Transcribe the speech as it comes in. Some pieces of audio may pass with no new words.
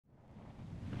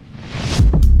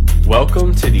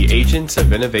Welcome to the Agents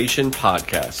of Innovation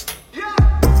podcast,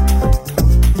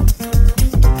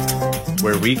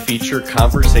 where we feature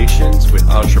conversations with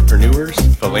entrepreneurs,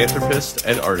 philanthropists,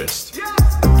 and artists.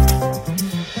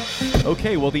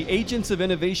 Okay, well, the Agents of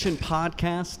Innovation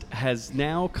podcast has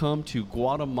now come to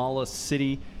Guatemala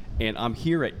City, and I'm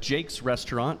here at Jake's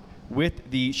Restaurant with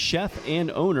the chef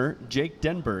and owner, Jake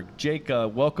Denberg. Jake,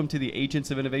 welcome to the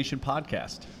Agents of Innovation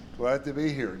podcast. Glad to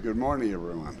be here. Good morning,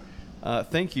 everyone.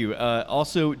 Thank you.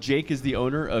 Also, Jake is the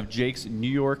owner of Jake's New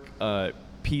York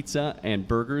Pizza and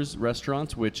Burgers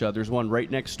restaurants, which there's one right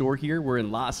next door here. We're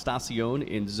in La Estacion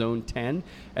in Zone 10,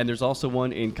 and there's also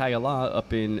one in Cayala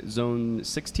up in Zone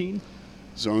 16.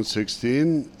 Zone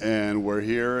 16, and we're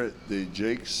here at the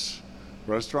Jake's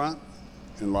Restaurant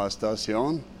in La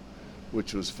Estacion,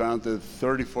 which was founded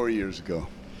 34 years ago.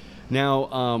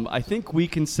 Now, I think we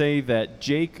can say that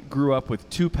Jake grew up with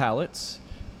two palettes,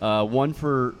 one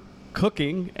for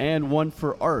cooking and one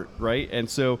for art, right? And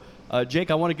so, Jake,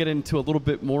 I want to get into a little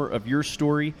bit more of your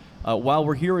story. While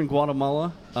we're here in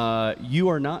Guatemala, you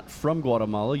are not from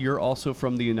Guatemala. You're also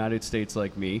from the United States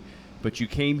like me, but you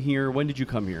came here. When did you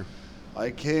come here?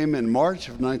 I came in March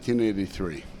of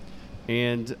 1983.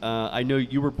 And I know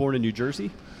you were born in New Jersey?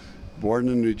 Born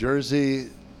in New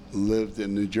Jersey, lived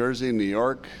in New Jersey, New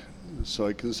York, so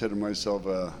I consider myself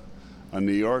a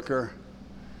New Yorker.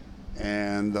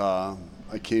 And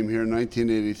I came here in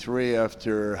 1983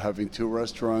 after having two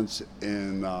restaurants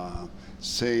in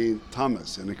St.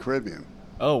 Thomas in the Caribbean.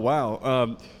 Oh,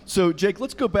 wow. So, Jake,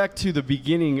 let's go back to the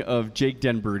beginning of Jake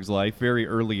Denberg's life, very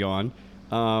early on.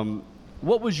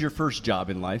 What was your first job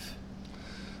in life?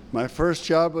 My first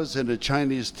job was in a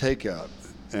Chinese takeout,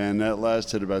 and that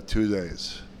lasted about 2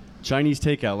 days. Chinese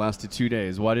takeout lasted 2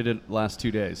 days. Why did it last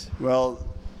 2 days? Well,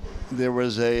 there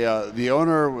was the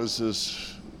owner was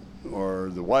this, or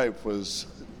the wife was,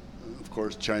 of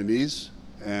course, Chinese,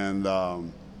 and I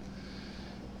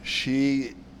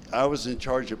was in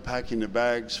charge of packing the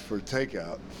bags for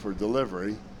takeout, for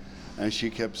delivery, and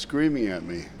she kept screaming at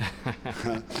me.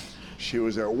 She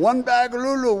was there, one bag of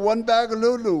Lulu, one bag of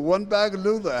Lulu, one bag of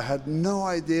Lulu. I had no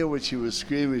idea what she was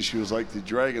screaming. She was like the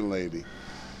dragon lady.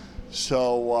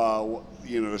 So,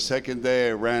 the second day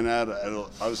I ran out.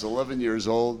 I was 11 years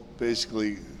old,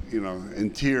 basically, in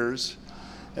tears.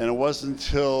 And it wasn't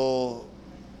until,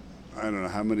 I don't know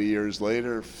how many years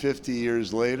later, 50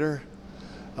 years later,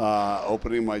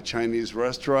 opening my Chinese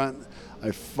restaurant,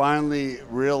 I finally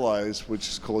realized, which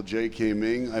is called J.K.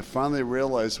 Ming, I finally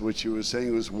realized what she was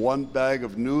saying was one bag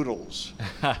of noodles.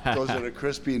 Those are the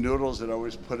crispy noodles that I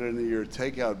always put into your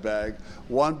takeout bag.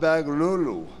 One bag of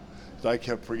Lulu that I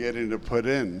kept forgetting to put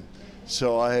in.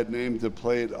 So I had named the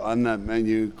plate on that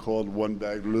menu called One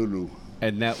Bag Lulu.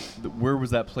 And where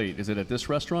was that plate? Is it at this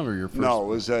restaurant or your first? No, it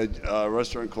was at a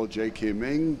restaurant called J.K.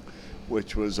 Ming,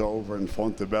 which was over in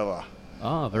Fontebella.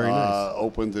 Ah, very nice.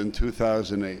 Opened in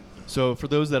 2008. So for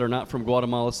those that are not from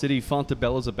Guatemala City,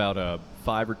 Fontebella is about a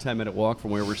 5 or 10 minute walk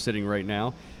from where we're sitting right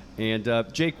now. And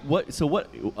Jake,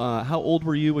 how old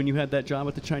were you when you had that job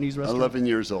at the Chinese restaurant? 11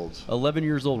 years old. 11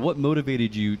 years old. What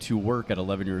motivated you to work at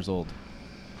 11 years old?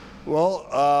 Well,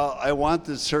 I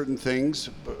wanted certain things.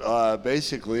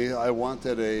 Basically, I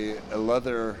wanted a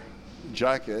leather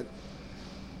jacket.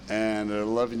 And at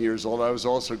 11 years old, I was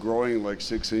also growing like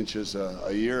 6 inches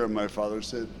a year. And my father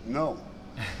said, no.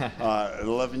 At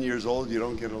 11 years old, you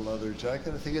don't get a leather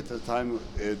jacket. I think at the time,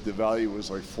 the value was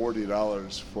like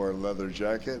 $40 for a leather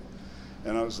jacket.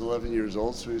 And I was 11 years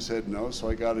old, so he said no.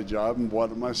 So I got a job and bought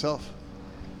it myself.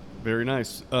 Very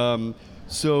nice.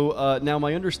 So now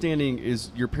my understanding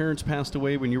is your parents passed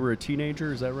away when you were a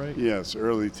teenager, is that right? Yes,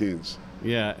 early teens.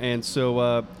 Yeah, and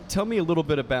so tell me a little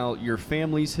bit about your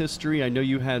family's history. I know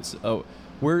you had,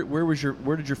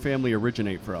 where did your family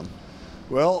originate from?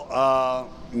 Well,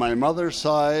 my mother's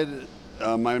side,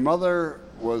 my mother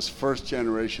was first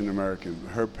generation American.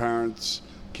 Her parents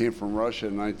came from Russia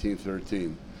in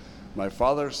 1913. My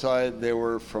father's side, they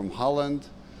were from Holland.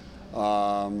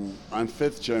 I'm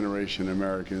fifth generation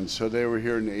American, so they were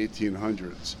here in the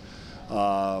 1800s.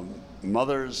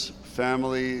 Mother's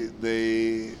family,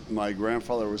 my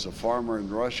grandfather was a farmer in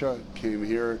Russia, came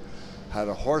here, had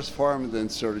a horse farm, and then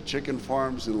started chicken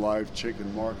farms and live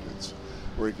chicken markets,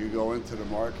 where you could go into the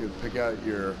market, pick out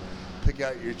your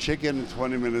chicken, and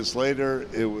 20 minutes later,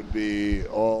 it would be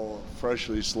all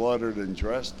freshly slaughtered and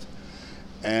dressed.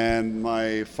 And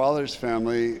my father's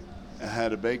family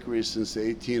had a bakery since the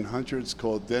 1800s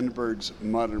called Denberg's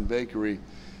Modern Bakery.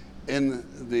 In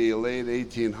the late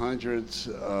 1800s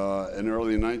and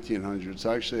early 1900s,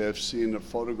 actually I've seen a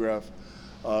photograph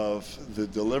of the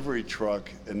delivery truck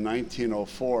in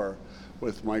 1904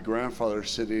 with my grandfather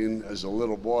sitting as a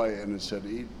little boy, and it said,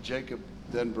 "Eat Jacob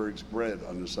Denberg's bread"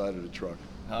 on the side of the truck.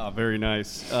 Ah, very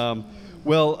nice.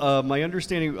 My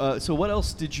understanding, so what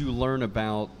else did you learn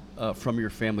about from your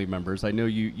family members? I know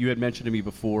you had mentioned to me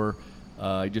before,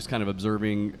 just kind of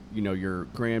observing, your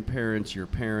grandparents, your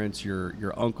parents,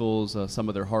 your uncles, some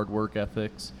of their hard work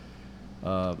ethics.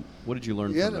 What did you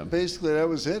learn from them? Basically that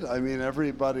was it. I mean,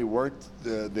 everybody worked.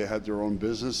 They had their own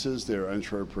businesses. They're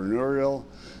entrepreneurial.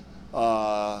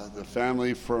 The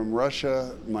family from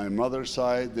Russia, my mother's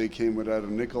side, they came without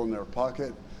a nickel in their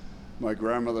pocket. My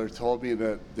grandmother told me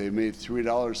that they made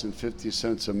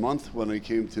 $3.50 a month when they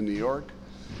came to New York.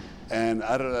 And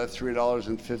out of that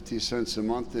 $3.50 a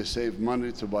month, they saved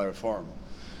money to buy a farm.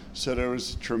 So there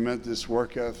was tremendous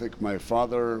work ethic. My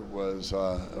father was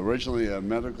originally a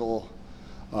medical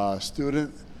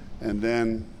student, and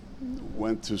then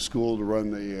went to school to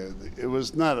run it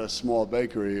was not a small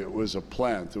bakery, it was a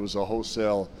plant. It was a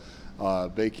wholesale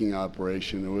baking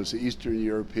operation. It was Eastern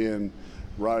European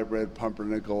rye bread,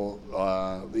 pumpernickel,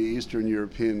 the Eastern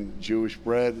European Jewish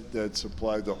bread that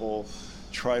supplied the whole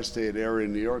tri-state area,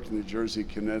 New York, New Jersey,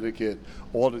 Connecticut.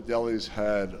 All the delis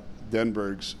had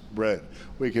Denberg's bread.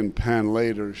 We can pan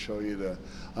later to show you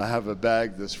I have a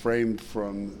bag that's framed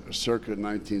from circa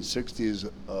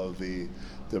 1960s of the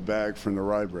bag from the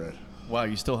rye bread. Wow,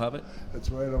 you still have it? It's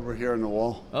right over here on the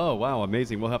wall. Oh, wow,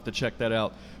 amazing. We'll have to check that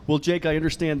out. Well, Jake, I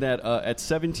understand that at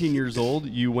 17 years old,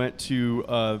 you went to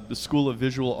the School of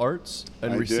Visual Arts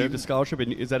and received a scholarship.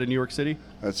 Is that in New York City?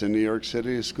 That's in New York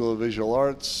City, School of Visual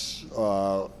Arts.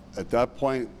 At that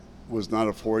point, was not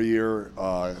a 4-year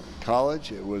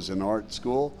college. It was an art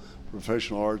school,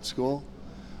 professional art school.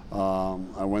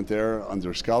 I went there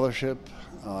under scholarship.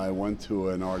 I went to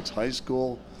an arts high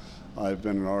school. I've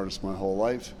been an artist my whole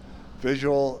life,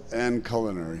 visual and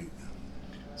culinary.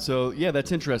 So, yeah,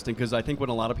 that's interesting because I think when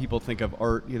a lot of people think of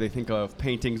art, they think of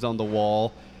paintings on the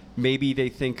wall. Maybe they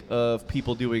think of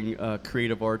people doing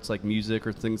creative arts like music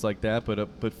or things like that,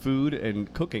 but food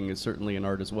and cooking is certainly an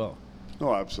art as well.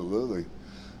 Oh, absolutely.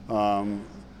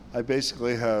 I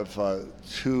basically have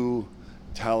two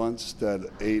talents that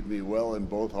aid me well in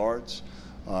both arts.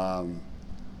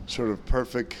 Sort of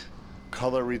perfect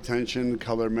color retention,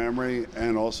 color memory,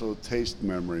 and also taste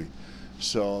memory.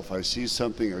 So if I see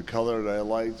something, a color that I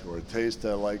liked or a taste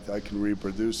that I liked, I can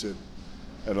reproduce it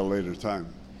at a later time.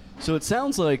 So it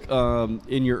sounds like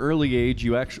in your early age,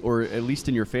 you actually, or at least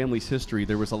in your family's history,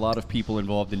 there was a lot of people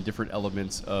involved in different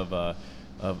elements of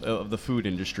the food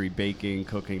industry, baking,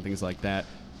 cooking, things like that.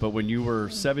 But when you were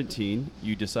 17,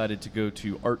 you decided to go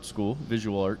to art school,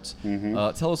 visual arts.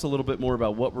 Mm-hmm. Tell us a little bit more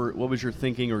about what was your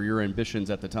thinking or your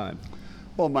ambitions at the time.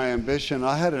 Well, my ambition,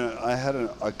 I had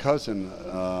a cousin,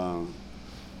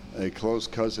 a close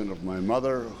cousin of my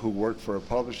mother, who worked for a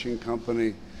publishing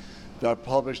company that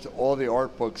published all the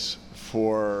art books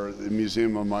for the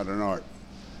Museum of Modern Art.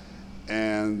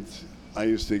 And I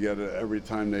used to get it every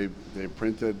time they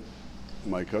printed.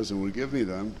 My cousin would give me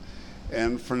them.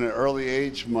 And from an early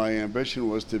age, my ambition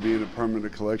was to be in a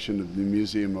permanent collection of the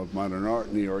Museum of Modern Art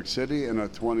in New York City. And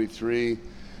at 23,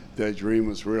 that dream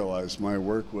was realized. My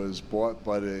work was bought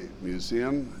by the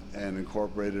museum and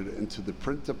incorporated into the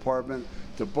print department,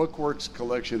 the Bookworks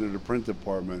collection in the print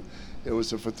department. It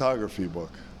was a photography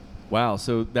book. Wow,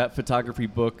 so that photography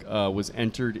book was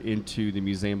entered into the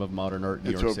Museum of Modern Art in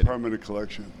New York City. Into a permanent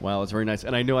collection. Wow, that's very nice.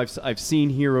 And I know I've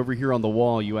seen over here on the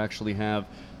wall, you actually have,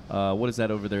 what is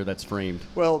that over there that's framed?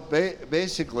 Well,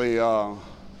 basically,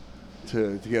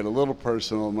 to get a little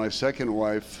personal, my second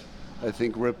wife, I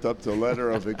think, ripped up the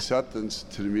letter of acceptance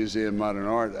to the Museum of Modern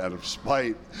Art out of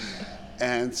spite.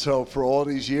 And so for all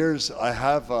these years, I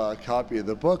have a copy of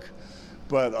the book,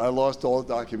 but I lost all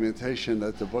documentation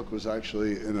that the book was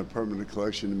actually in a permanent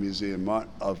collection in the Museum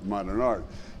of Modern Art.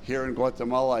 Here in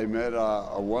Guatemala, I met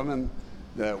a woman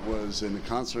that was in the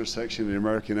consular section of the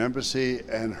American Embassy,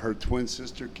 and her twin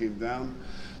sister came down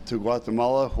to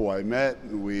Guatemala, who I met,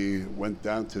 and we went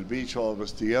down to the beach, all of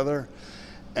us together.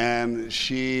 And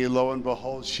she, lo and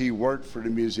behold, she worked for the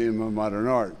Museum of Modern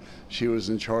Art. She was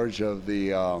in charge of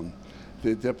the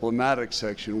diplomatic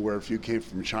section, where if you came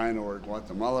from China or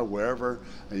Guatemala, wherever,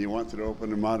 and you wanted to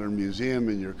open a modern museum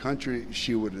in your country,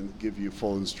 she would give you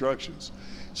full instructions.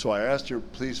 So I asked her,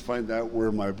 please find out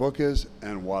where my book is,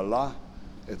 and voila,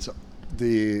 it's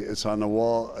on the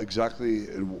wall, exactly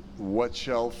in what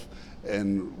shelf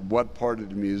and what part of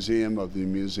the Museum of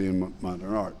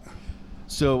Modern Art.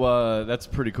 So that's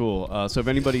pretty cool. So if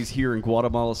anybody's here in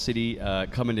Guatemala City,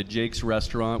 come into Jake's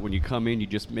Restaurant. When you come in, you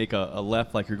just make a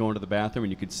left like you're going to the bathroom,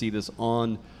 and you can see this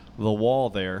on the wall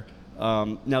there.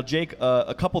 Now, Jake,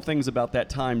 a couple things about that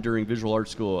time during visual art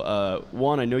school.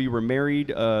 One, I know you were married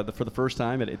for the first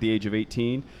time at the age of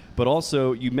 18, but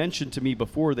also you mentioned to me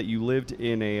before that you lived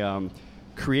in a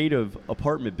creative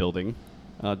apartment building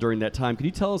during that time. Can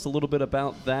you tell us a little bit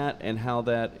about that and how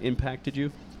that impacted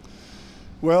you?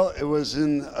 Well, it was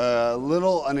in a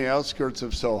little on the outskirts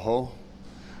of Soho,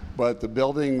 but the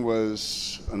building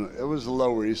was the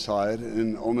Lower East Side,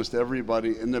 and almost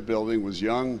everybody in the building was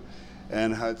young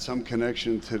and had some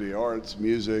connection to the arts,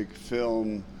 music,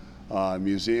 film,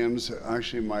 museums.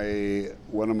 Actually,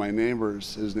 one of my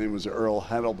neighbors, his name was Earl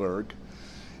Heidelberg.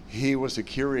 He was a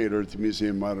curator at the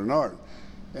Museum of Modern Art,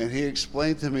 and he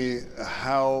explained to me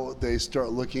how they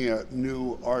start looking at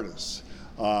new artists.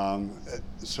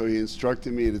 So he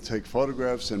instructed me to take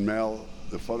photographs and mail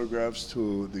the photographs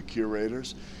to the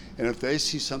curators. And if they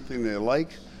see something they like,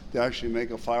 they actually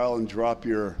make a file and drop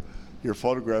your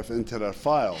photograph into that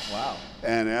file. Wow.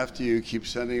 And after you keep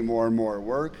sending more and more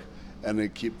work, and they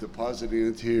keep depositing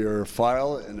into your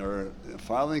file in their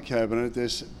filing cabinet,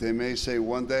 they may say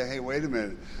one day, hey, wait a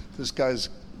minute,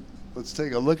 let's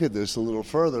take a look at this a little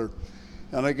further.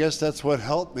 And I guess that's what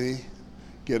helped me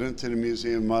get into the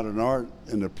Museum of Modern Art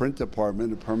in the print department,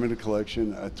 the permanent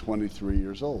collection, at 23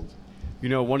 years old. You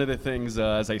know, one of the things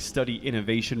as I study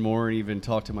innovation more and even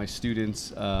talk to my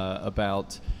students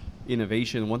about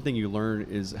innovation, one thing you learn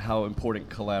is how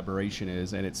important collaboration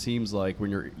is. And it seems like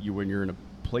when you're in a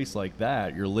place like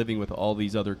that, you're living with all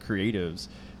these other creatives,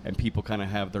 and people kind of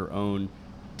have their own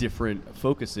different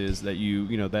focuses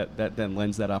that then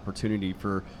lends that opportunity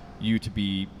for you to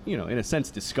be, in a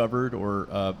sense, discovered, or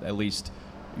at least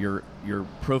your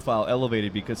profile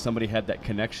elevated because somebody had that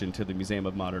connection to the Museum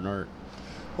of Modern Art.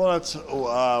 Well, that's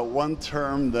one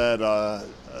term that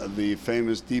the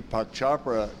famous Deepak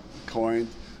Chopra coined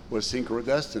was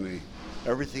synchrodestiny.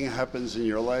 Everything happens in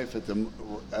your life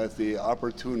at the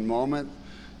opportune moment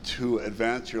to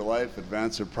advance your life,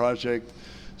 advance a project.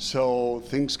 So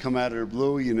things come out of the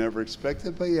blue you never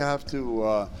expected, but you have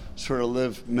to sort of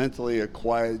live mentally a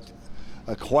quiet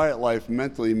life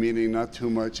mentally, meaning not too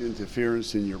much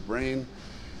interference in your brain,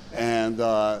 and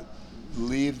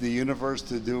leave the universe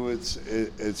to do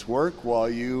its work while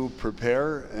you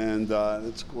prepare. And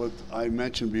it's what I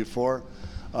mentioned before,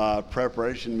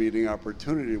 preparation meeting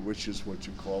opportunity, which is what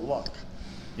you call luck.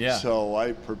 Yeah. So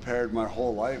I prepared my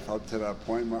whole life up to that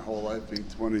point, my whole life being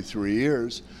 23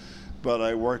 years. But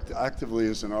I worked actively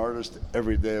as an artist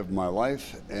every day of my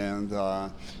life, and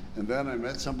then I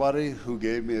met somebody who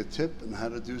gave me a tip on how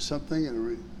to do something,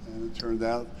 and it turned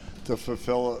out to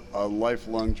fulfill a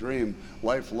lifelong dream,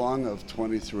 lifelong of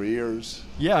 23 years.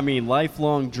 Yeah, I mean,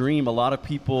 lifelong dream. A lot of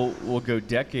people will go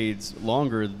decades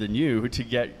longer than you to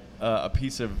get a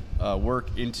piece of work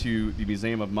into the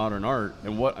Museum of Modern Art,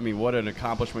 and what an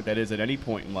accomplishment that is at any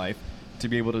point in life. To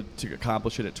be able to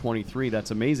accomplish it at 23, that's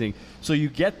amazing. So you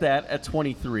get that at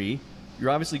 23.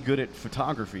 You're obviously good at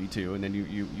photography too, and then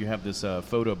you have this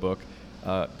photo book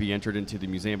be entered into the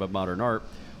Museum of Modern Art.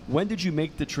 When did you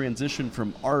make the transition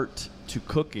from art to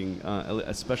cooking,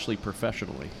 especially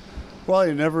professionally? Well,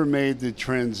 I never made the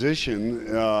transition.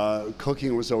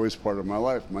 Cooking was always part of my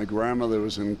life. My grandmother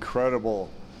was an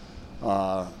incredible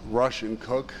Russian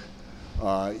cook,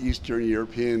 Eastern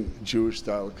European Jewish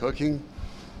style cooking.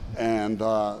 And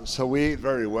so we ate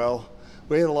very well.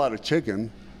 We ate a lot of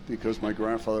chicken because my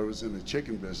grandfather was in the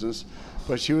chicken business,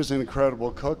 but she was an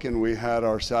incredible cook, and we had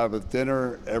our Sabbath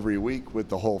dinner every week with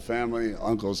the whole family,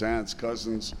 uncles, aunts,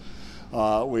 cousins.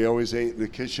 We always ate in the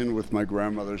kitchen with my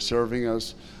grandmother serving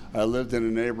us. I lived in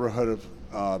a neighborhood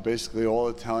of basically all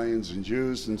Italians and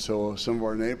Jews, and so some of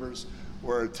our neighbors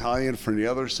were Italian from the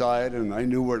other side, and I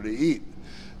knew where to eat.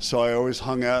 So I always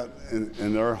hung out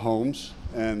in their homes,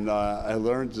 and I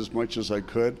learned as much as I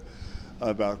could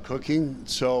about cooking.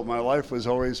 So my life was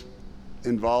always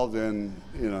involved in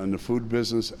the food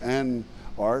business and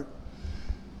art.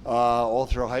 All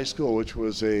through high school, which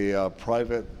was a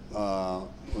private,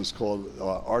 was called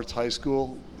Arts High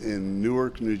School in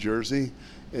Newark, New Jersey.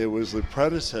 It was the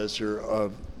predecessor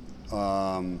of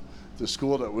the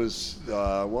school that was,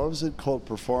 what was it called,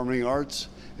 Performing Arts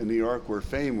in New York, where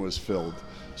Fame was filmed.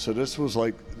 So this was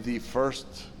like the first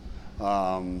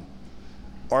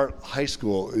art high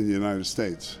school in the United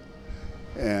States.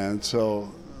 And so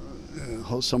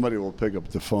somebody will pick up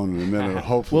the phone in a minute,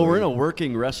 hopefully. Well, we're in a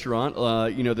working restaurant.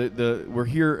 We're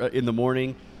here in the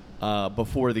morning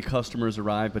before the customers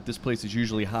arrive, but this place is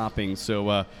usually hopping. So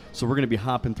we're going to be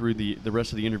hopping through the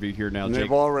rest of the interview here now, and Jake.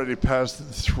 They've already passed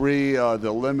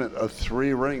the limit of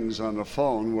 3 rings on the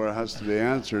phone where it has to be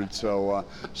answered. So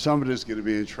somebody's going to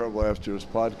be in trouble after this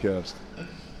podcast.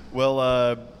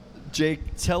 Well, Jake,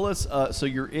 tell us. So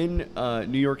you're in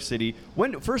New York City.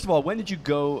 First of all, when did you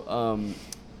go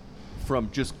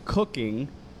from just cooking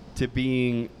to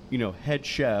being, head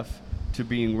chef to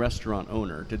being restaurant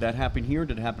owner? Did that happen here, or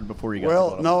did it happen before you got to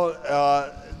Guatemala? No,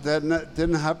 that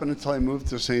didn't happen until I moved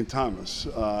to St. Thomas.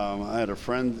 I had a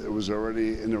friend that was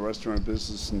already in the restaurant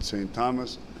business in St.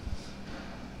 Thomas.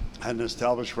 Had an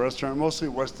established restaurant, mostly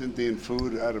West Indian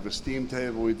food out of a steam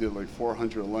table. We did like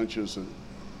 400 lunches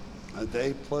a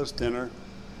day plus dinner.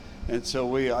 And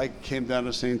so I came down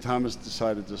to St. Thomas,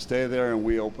 decided to stay there, and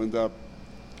we opened up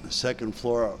the second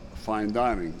floor fine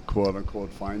dining, quote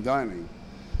unquote fine dining.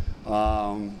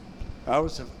 So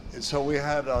we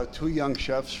had 2 young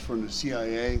chefs from the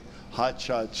CIA,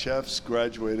 hotshot chefs,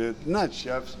 graduated, not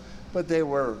chefs, but they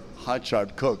were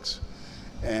hotshot cooks.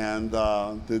 And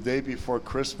the day before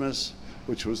Christmas,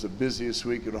 which was the busiest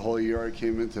week of the whole year, I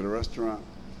came into the restaurant,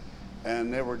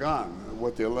 and they were gone.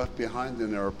 What they left behind in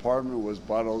their apartment was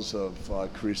bottles of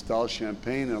Cristal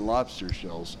champagne and lobster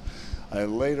shells. I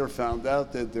later found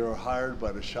out that they were hired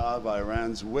by the Shah of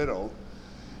Iran's widow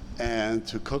and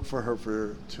to cook for her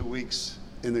for 2 weeks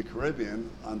in the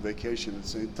Caribbean on vacation at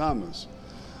St. Thomas,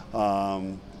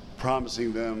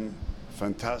 promising them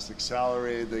fantastic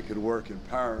salary. They could work in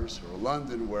Paris or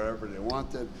London, wherever they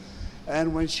wanted.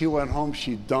 And when she went home,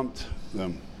 she dumped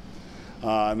them.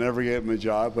 Never gave them a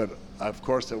job, but of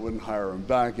course I wouldn't hire them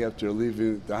back after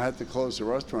leaving. I had to close the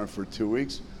restaurant for 2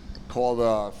 weeks. Called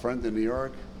a friend in New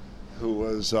York who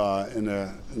was in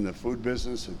the food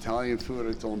business, Italian food.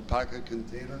 I told him, pack a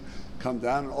container, come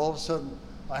down, and all of a sudden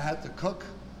I had to cook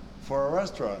for a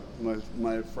restaurant.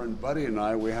 My friend Buddy and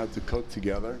I, we had to cook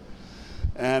together.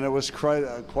 And it was quite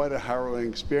a harrowing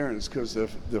experience, because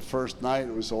the first night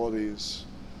it was all these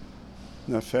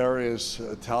nefarious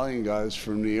Italian guys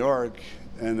from New York,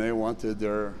 and they wanted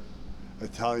their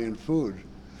Italian food.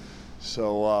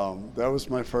 So that was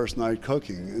my first night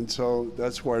cooking. And so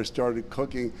that's where I started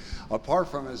cooking, apart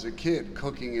from as a kid,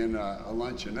 cooking in a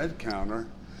luncheonette counter,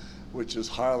 which is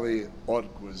highly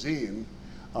haute cuisine.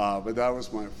 But that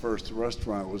was my first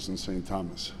restaurant, was in St.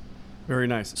 Thomas. Very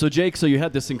nice. So Jake, you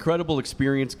had this incredible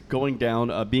experience going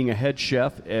down, being a head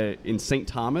chef in St.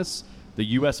 Thomas, the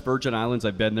U.S. Virgin Islands.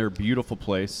 I've been there, beautiful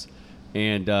place.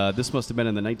 And this must have been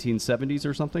in the 1970s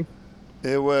or something?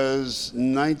 It was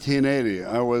 1980.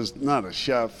 I was not a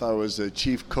chef. I was a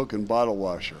chief cook and bottle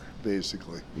washer,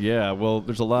 basically. Yeah, well,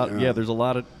 there's a lot. Yeah, there's a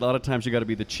lot of times you got to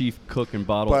be the chief cook and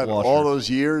bottle washer. But all those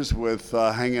years with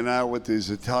hanging out with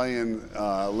these Italian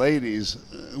ladies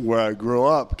where I grew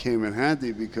up came in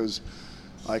handy, because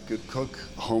I could cook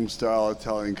home-style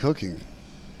Italian cooking.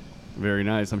 Very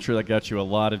nice. I'm sure that got you a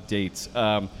lot of dates.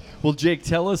 Well, Jake,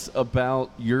 tell us about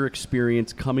your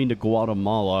experience coming to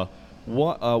Guatemala.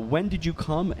 When did you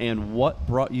come, and what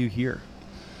brought you here?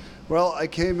 Well, I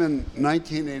came in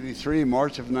 1983,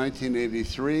 March of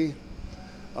 1983.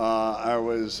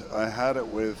 I had it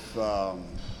with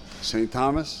St.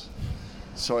 Thomas,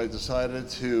 so I decided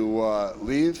to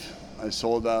leave. I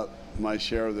sold out my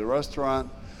share of the restaurant,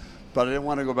 but I didn't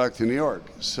want to go back to New York.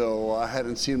 So I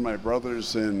hadn't seen my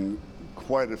brothers in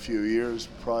quite a few years,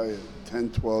 probably 10,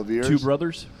 12 years. 2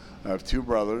 brothers? I have 2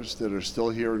 brothers that are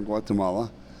still here in Guatemala.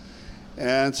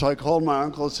 And so I called my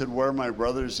uncle and said, where are my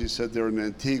brothers? He said they're in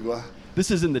Antigua. This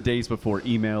is in the days before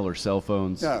email or cell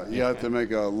phones. Yeah, you have to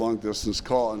make a long-distance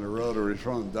call on the rotary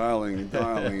phone, dialing and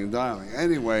dialing and dialing.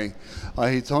 Anyway,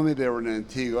 he told me they were in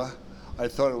Antigua. I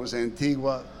thought it was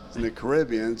Antigua in the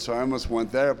Caribbean, so I almost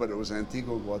went there, but it was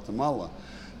Antigua, Guatemala.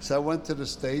 So I went to the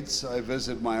States. I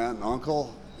visited my aunt and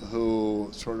uncle, who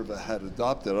sort of had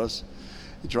adopted us.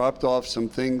 Dropped off some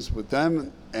things with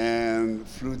them and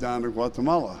flew down to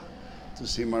Guatemala to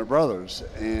see my brothers,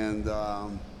 and that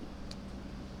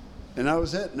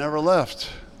was it. Never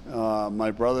left. My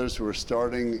brothers were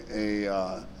starting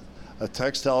a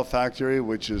textile factory,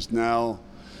 which is now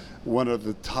one of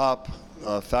the top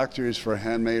factories for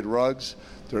handmade rugs.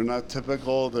 They're not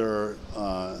typical. They're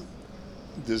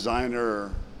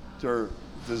designer. They're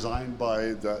designed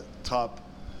by the top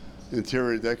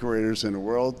interior decorators in the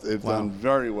world. They've done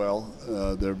very well.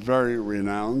 They're very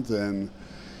renowned,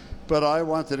 but I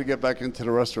wanted to get back into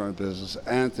the restaurant business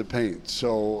and to paint.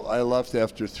 So I left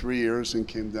after 3 years and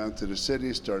came down to the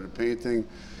city, started painting.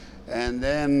 And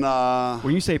then...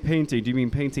 when you say painting, do you mean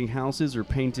painting houses or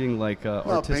painting like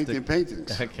artistic? No, painting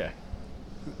paintings. Okay.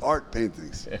 Art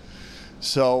paintings. Yeah.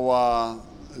 So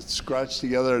scratched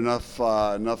together enough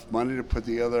money to put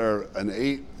together an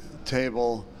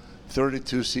 8-table,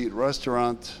 32-seat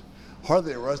restaurant.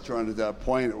 Hardly a restaurant at that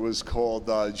point. It was called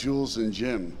Jules and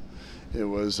Jim. It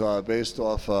was based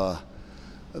off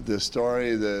the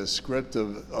story, the script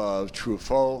of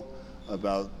Truffaut,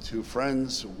 about two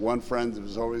friends. One friend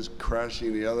was always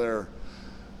crashing the other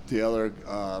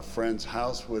friend's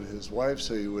house with his wife,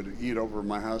 so he would eat over at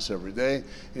my house every day.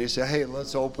 And he said, hey,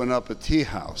 let's open up a tea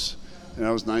house. And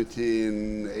that was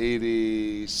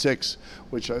 1986,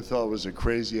 which I thought was a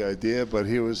crazy idea, but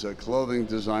he was a clothing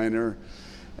designer.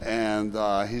 And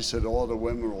he said all the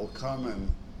women will come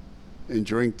and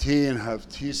drink tea and have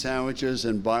tea sandwiches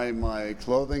and buy my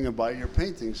clothing and buy your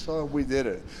paintings. So we did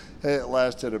it. It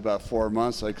lasted about 4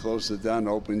 months. I closed it down,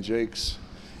 opened Jake's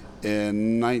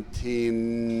in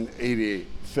 1988,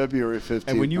 February 15th.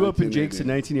 And when you opened Jake's in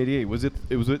 1988, was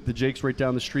it the Jake's right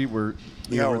down the street where?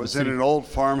 Yeah, it was in an old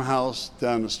farmhouse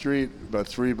down the street, about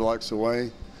 3 blocks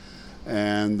away,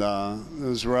 and it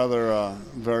was rather a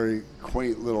very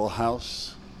quaint little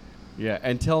house. Yeah,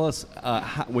 and tell us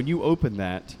when you opened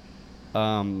that,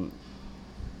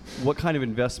 what kind of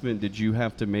investment did you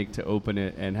have to make to open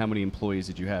it, and how many employees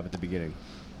did you have at the beginning?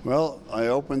 Well, I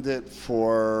opened it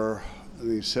for I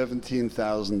think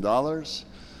 $17,000.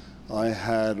 I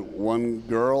had one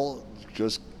girl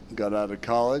just got out of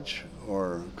college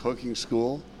or cooking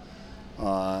school,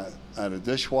 at a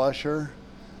dishwasher,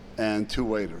 and 2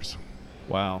 waiters.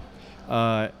 Wow.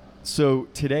 So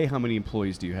today, how many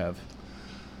employees do you have?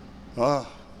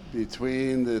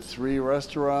 Between the 3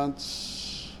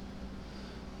 restaurants,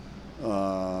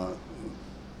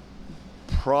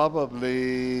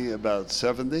 probably about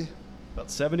 70. About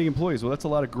 70 employees. Well, that's a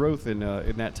lot of growth in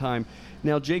that time.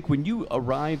 Now, Jake, when you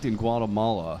arrived in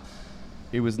Guatemala,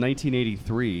 it was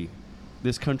 1983.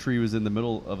 This country was in the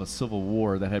middle of a civil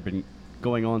war that had been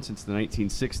going on since the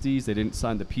 1960s. They didn't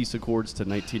sign the peace accords to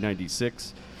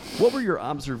 1996. What were your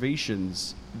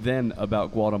observations then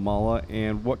about Guatemala,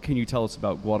 and what can you tell us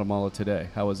about Guatemala today?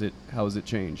 How has it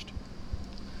changed?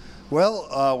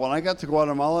 Well, when I got to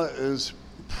Guatemala, it was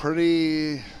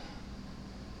pretty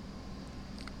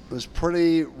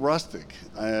rustic,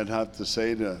 I'd have to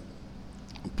say, to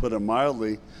put it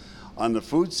mildly. On the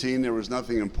food scene, there was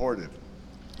nothing imported.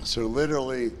 So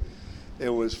literally, it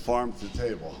was farm to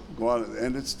table.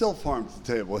 And it's still farm to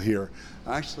table here.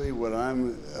 Actually, what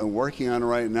I'm working on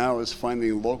right now is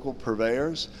finding local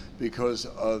purveyors because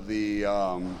of the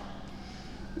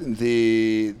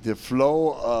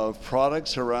flow of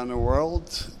products around the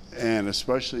world, and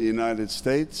especially the United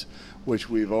States, which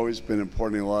we've always been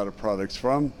importing a lot of products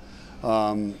from.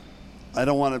 I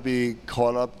don't want to be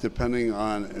caught up depending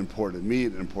on imported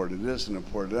meat, imported this, and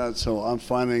imported that. So I'm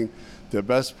finding the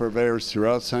best purveyors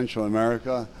throughout Central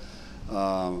America.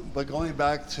 But going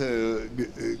back to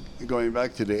the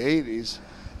 80s,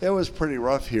 it was pretty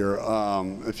rough here.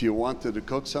 If you wanted to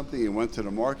cook something, you went to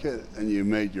the market and you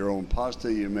made your own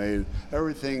pasta. You made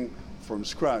everything from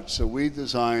scratch. So we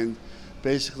designed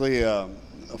basically a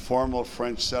formal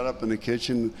French setup in the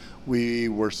kitchen. We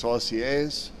were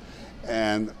sauciers,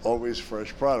 and always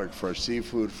fresh product, fresh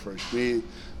seafood, fresh meat.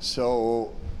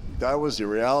 So that was the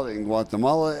reality in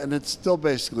Guatemala, and it's still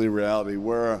basically reality.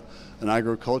 We're an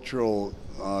agricultural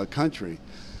country.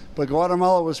 But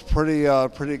Guatemala was pretty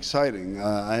exciting.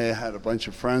 I had a bunch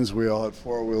of friends. We all had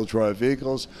 4-wheel drive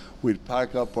vehicles. We'd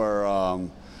pack up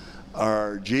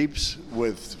our Jeeps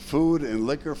with food and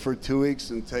liquor for 2 weeks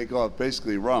and take off,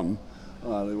 basically rum,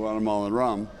 the Guatemalan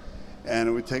rum. And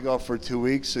it would take off for 2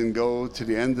 weeks and go to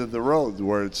the end of the road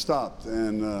where it stopped.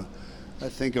 And I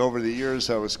think over the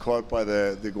years I was caught by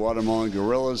the Guatemalan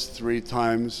guerrillas 3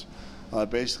 times.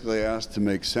 Basically asked to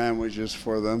make sandwiches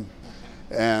for them,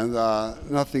 and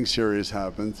nothing serious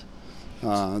happened.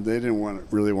 They didn't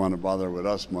really want to bother with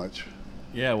us much.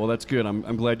 Yeah, well, that's good.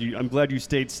 I'm glad you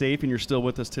stayed safe and you're still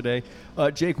with us today.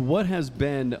 Jake, what has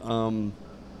been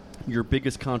your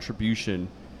biggest contribution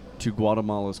to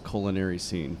Guatemala's culinary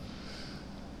scene?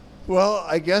 Well,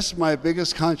 I guess my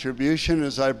biggest contribution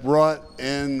is I brought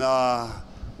in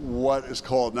what is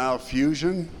called now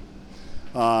fusion,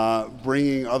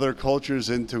 bringing other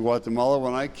cultures into Guatemala.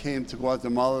 When I came to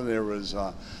Guatemala, there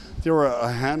were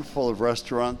a handful of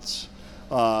restaurants.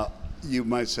 You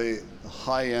might say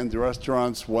high-end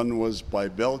restaurants. One was by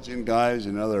Belgian guys,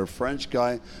 another a French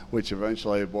guy, which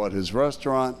eventually bought his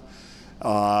restaurant.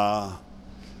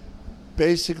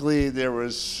 Basically, there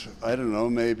was, I don't know,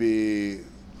 maybe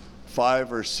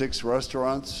 5 or 6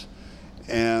 restaurants,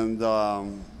 and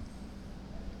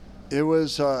it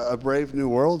was a brave new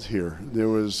world here. There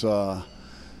was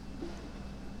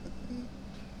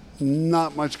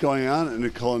not much going on in the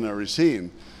culinary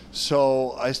scene.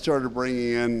 So I started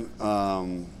bringing in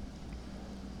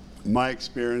my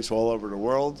experience all over the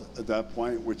world at that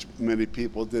point, which many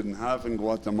people didn't have in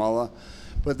Guatemala.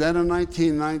 But then in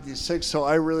 1996, so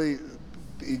I really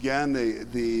began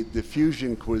the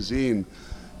fusion cuisine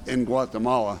in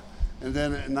Guatemala. And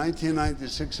then in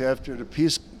 1996, after the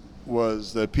peace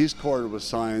accord was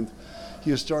signed,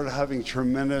 you started having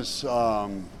tremendous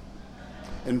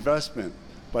investment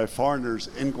by foreigners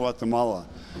in Guatemala.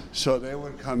 So they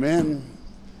would come in,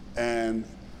 and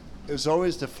it was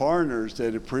always the foreigners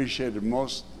that appreciated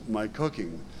most my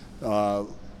cooking.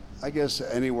 I guess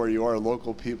anywhere you are,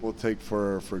 local people take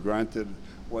for granted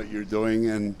what you're doing,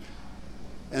 and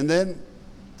then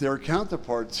their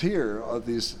counterparts here of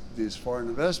these foreign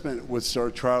investment would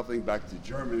start traveling back to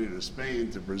Germany, to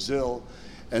Spain, to Brazil,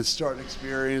 and start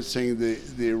experiencing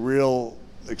the real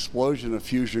explosion of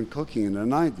fusion cooking in the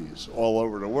 90s all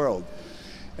over the world.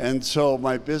 And so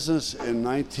my business in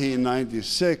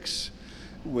 1996,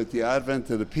 with the advent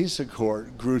of the peace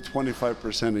accord, grew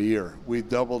 25% a year. We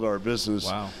doubled our business.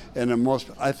 Wow. And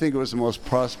I think it was the most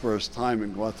prosperous time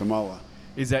in Guatemala.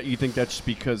 Is that, you think that's just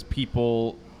because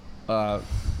people,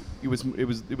 it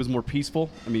was more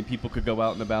peaceful? I mean, people could go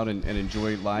out and about and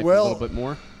enjoy life a little bit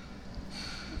more?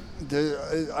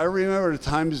 I remember the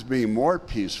times being more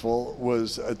peaceful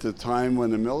was at the time when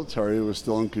the military was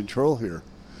still in control here.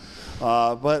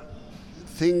 But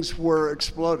things were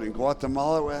exploding.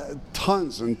 Guatemala had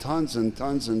tons and tons and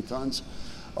tons and tons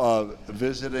of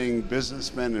visiting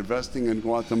businessmen investing in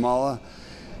Guatemala.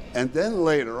 And then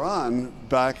later on,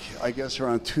 back I guess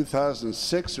around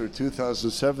 2006 or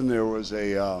 2007, there was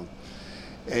the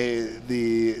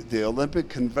Olympic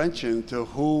convention to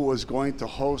who was going to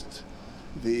host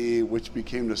which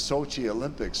became the Sochi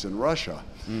Olympics in Russia.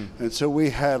 And so we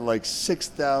had like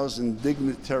 6,000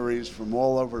 dignitaries from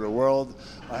all over the world.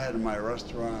 I had in my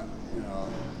restaurant,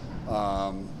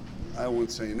 I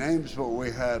won't say names, but we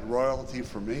had royalty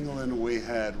from England, we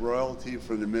had royalty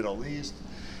from the Middle East.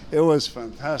 It was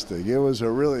fantastic. It was a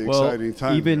really exciting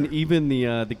time. Even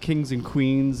the kings and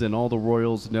queens and all the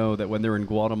royals know that when they're in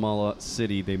Guatemala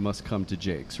City, they must come to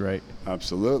Jake's, right?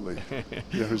 Absolutely.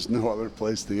 There's no other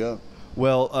place to go.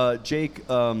 Well, Jake,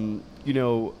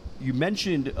 you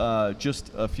mentioned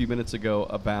just a few minutes ago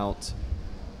about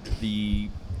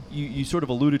you sort of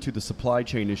alluded to the supply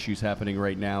chain issues happening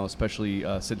right now, especially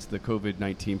since the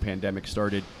COVID-19 pandemic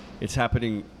started. It's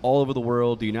happening all over the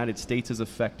world. The United States is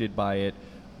affected by it.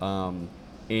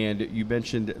 And you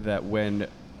mentioned that when,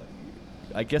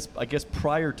 I guess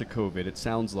prior to COVID, it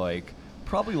sounds like,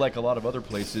 probably like a lot of other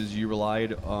places, you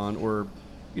relied on, or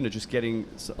just getting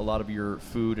a lot of your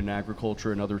food and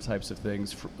agriculture and other types of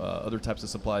things, other types of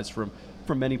supplies from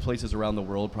many places around the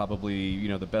world, probably,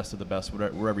 the best of the best,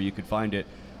 wherever you could find it.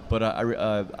 But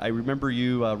I remember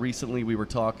you recently, we were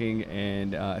talking,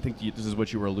 and I think this is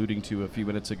what you were alluding to a few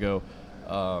minutes ago.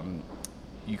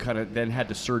 You kind of then had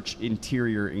to search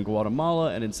interior in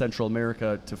Guatemala and in Central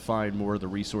America to find more of the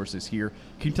resources here.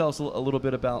 Can you tell us a little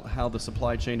bit about how the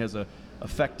supply chain has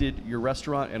affected your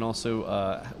restaurant, and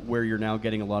also where you're now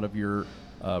getting a lot of your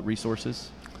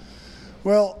resources?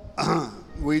 Well,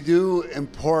 we do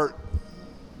import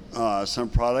some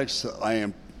products.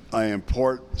 I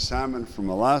import salmon from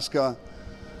Alaska.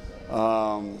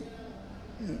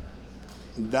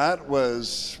 That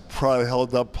was probably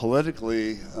held up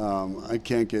politically. I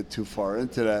can't get too far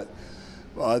into that.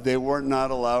 They were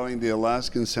not allowing the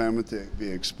Alaskan salmon to be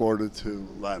exported to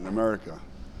Latin America.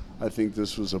 I think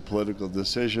this was a political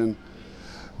decision.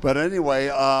 But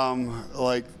anyway,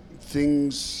 like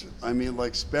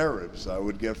spare ribs I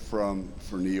would get from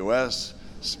the U.S.,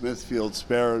 Smithfield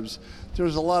spare ribs.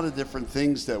 There's a lot of different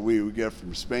things that we would get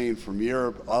from Spain, from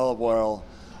Europe, olive oil.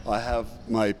 I have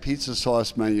my pizza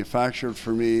sauce manufactured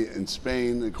for me in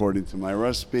Spain, according to my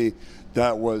recipe.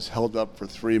 That was held up for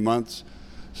 3 months,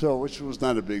 which was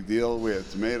not a big deal. We have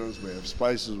tomatoes, we have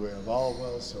spices, we have olive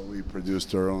oil, so we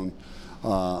produced our own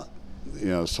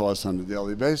sauce on a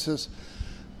daily basis.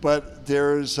 But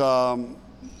there's all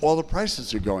the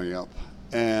prices are going up,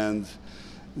 and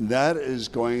that is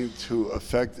going to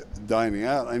affect dining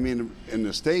out. I mean, in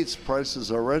the States,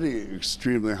 prices are already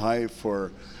extremely high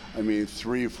for,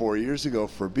 3 or 4 years ago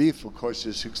for beef, it cost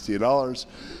you $60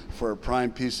 for a prime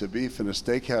piece of beef in a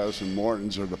steakhouse in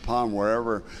Morton's or the Palm,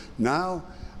 wherever. Now,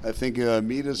 I think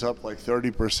meat is up like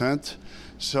 30%.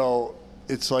 So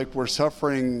it's like we're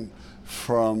suffering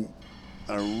from,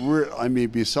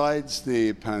 besides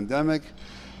the pandemic,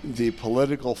 the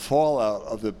political fallout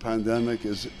of the pandemic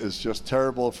is just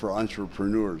terrible for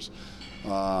entrepreneurs.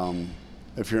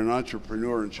 If you're an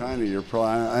entrepreneur in China, you're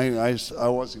probably, I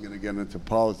wasn't going to get into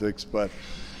politics, but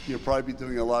you'll probably be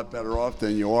doing a lot better off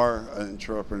than you are an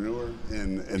entrepreneur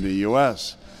in the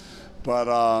U.S.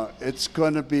 But it's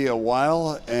going to be a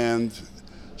while, and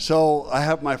so I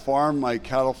have my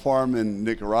cattle farm in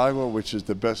Nicaragua, which is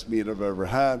the best meat I've ever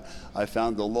had. I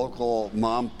found a local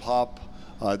mom-pop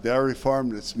dairy farm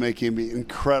that's making me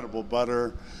incredible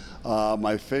butter.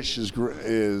 My fish is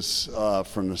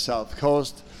from the South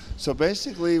Coast. So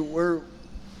basically,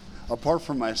 apart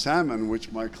from my salmon,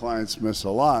 which my clients miss a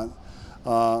lot,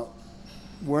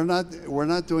 we're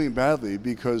not doing badly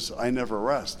because I never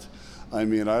rest. I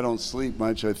mean, I don't sleep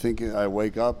much. I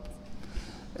wake up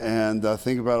and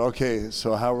think about, okay,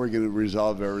 so how are we going to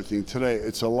resolve everything today?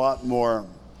 It's a lot more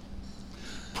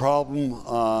problem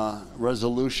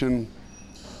resolution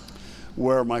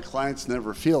where my clients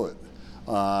never feel it.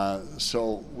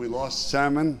 So we lost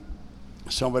salmon.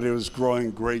 Somebody was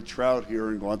growing great trout here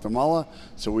in Guatemala,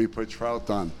 so we put trout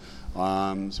on.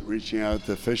 Reaching out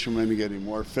to fishermen and getting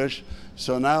more fish.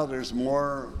 So now there's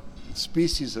more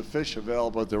species of fish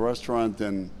available at the restaurant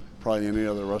than probably any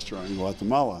other restaurant in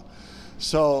Guatemala.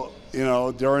 So,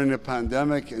 during the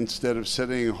pandemic, instead of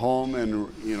sitting home and,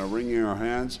 wringing our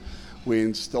hands, we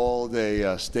installed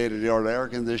a state-of-the-art air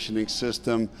conditioning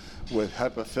system with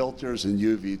HEPA filters and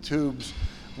UV tubes.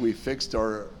 We fixed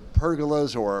our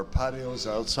pergolas or our patios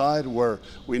outside where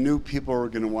we knew people were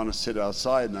going to want to sit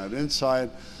outside, not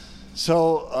inside.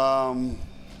 So,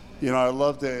 I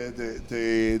love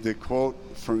the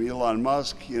quote from Elon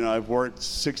Musk. I've worked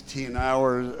 16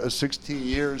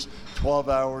 years, 12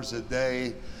 hours a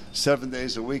day, 7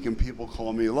 days a week, and people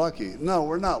call me lucky. No,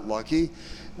 we're not lucky.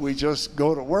 We just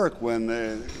go to work when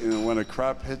a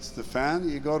crap hits the fan.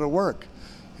 You go to work.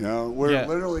 We're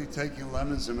literally taking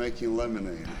lemons and making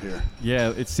lemonade here. Yeah,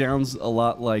 it sounds a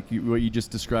lot like what you just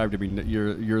described. I mean,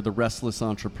 you're the restless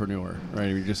entrepreneur, right?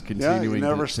 You're just continuing. Yeah, you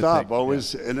never stop.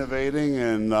 Always innovating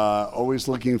and always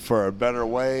looking for a better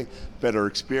way, better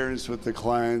experience with the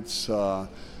clients.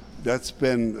 That's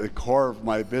been the core of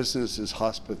my business is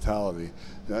hospitality.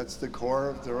 That's the core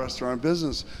of the restaurant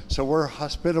business. So we're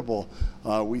hospitable.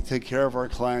 We take care of our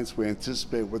clients. We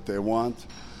anticipate what they want.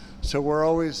 So we're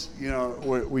always,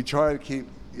 we try to keep,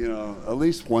 at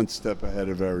least one step ahead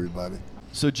of everybody.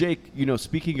 So Jake,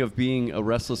 speaking of being a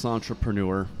restless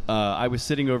entrepreneur, I was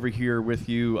sitting over here with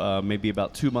you maybe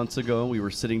about 2 months ago. We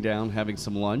were sitting down having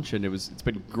some lunch, and it's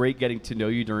been great getting to know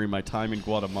you during my time in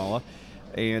Guatemala.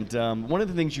 And one of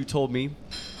the things you told me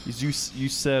is you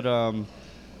said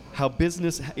how in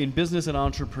business and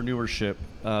entrepreneurship,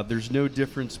 there's no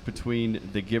difference between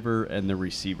the giver and the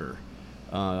receiver.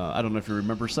 I don't know if you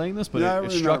remember saying this, but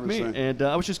it struck me, and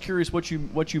I was just curious what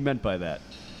you meant by that.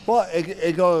 Well,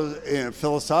 it goes,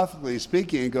 philosophically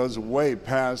speaking, it goes way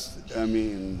past,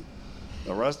 the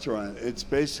restaurant. It's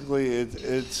basically,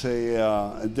 it's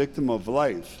a dictum of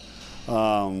life.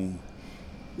 I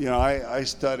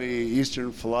study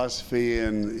Eastern philosophy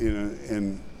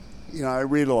and I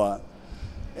read a lot.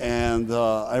 And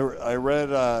I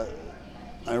read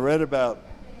about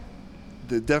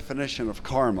the definition of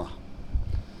karma.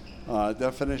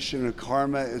 Definition of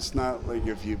karma, it's not like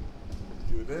if you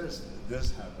do this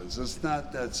happens. It's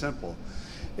not that simple.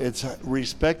 It's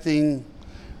respecting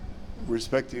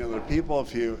other people.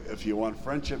 If you want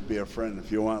friendship, be a friend.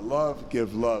 If you want love,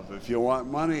 give love. If you want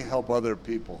money, help other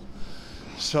people.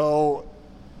 So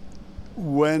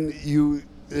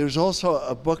there's also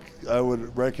a book I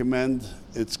would recommend.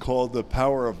 It's called The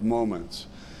Power of Moments.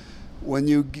 When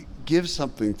you give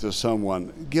something to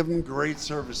someone, give them great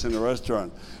service in a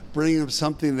restaurant, bring them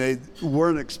something they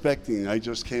weren't expecting. I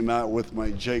just came out with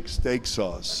my Jake steak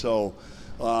sauce. So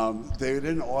they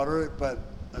didn't order it, but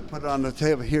I put it on the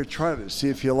table. Here, try it, see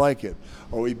if you like it.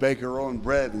 Or we bake our own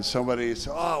bread, and somebody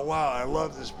says, oh, wow, I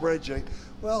love this bread, Jake.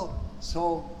 Well,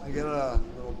 so I get a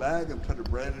little bag and put the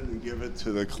bread in and give it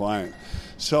to the client.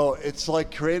 So it's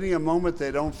like creating a moment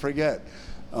they don't forget.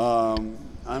 I'm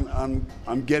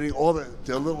getting all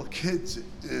the little kids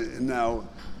now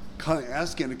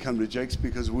asking to come to Jake's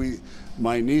because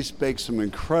my niece bakes some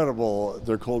incredible,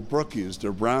 they're called brookies,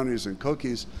 they're brownies and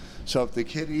cookies. So if the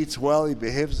kid eats well, he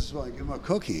behaves as well, I give him a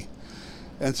cookie.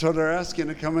 And so they're asking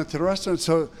to come into the restaurant.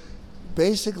 So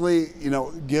basically,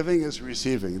 giving is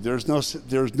receiving. There's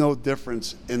no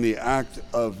difference in the act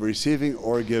of receiving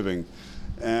or giving.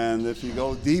 And if you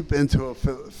go deep into a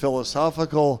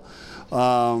philosophical,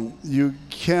 you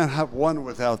can't have one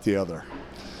without the other.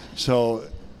 So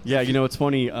yeah, it's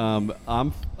funny.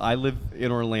 I live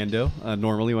in Orlando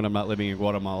normally when I'm not living in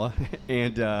Guatemala,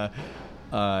 and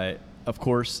of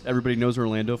course everybody knows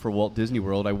Orlando for Walt Disney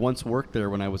World. I once worked there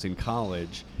when I was in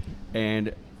college,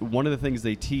 and one of the things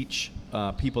they teach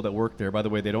people that work there, by the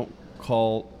way, they don't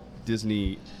call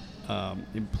Disney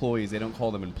employees. They don't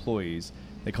call them employees.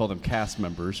 They call them cast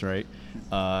members, right?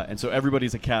 And so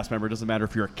everybody's a cast member. It doesn't matter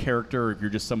if you're a character or if you're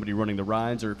just somebody running the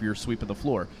rides or if you're sweeping the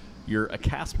floor. You're a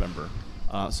cast member.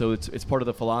 So it's part of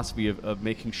the philosophy of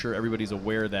making sure everybody's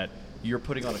aware that you're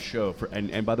putting on a show.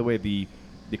 And by the way, the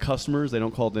the customers, they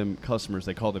don't call them customers,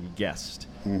 they call them guests,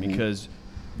 because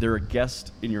they're a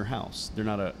guest in your house. They're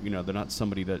not they're not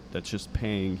somebody that's just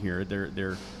paying here.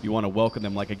 You want to welcome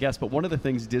them like a guest. But one of the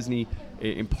things Disney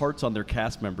imparts on their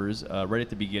cast members right at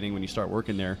the beginning when you start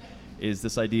working there is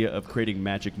this idea of creating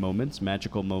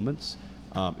magical moments.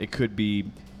 It could be,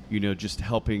 just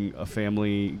helping a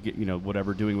family, get,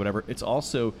 doing whatever. It's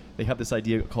also, they have this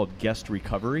idea called guest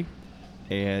recovery.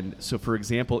 And so, for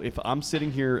example, if I'm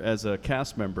sitting here as a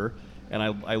cast member and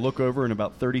I look over and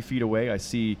about 30 feet away, I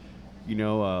see,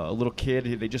 a little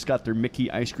kid, they just got their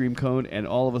Mickey ice cream cone, and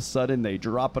all of a sudden they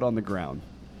drop it on the ground.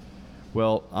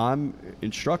 Well, I'm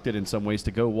instructed in some ways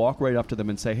to go walk right up to them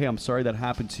and say, hey, I'm sorry that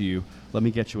happened to you. Let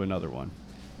me get you another one.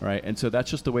 Right? And so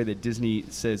that's just the way that Disney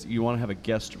says you want to have a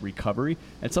guest recovery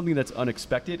and something that's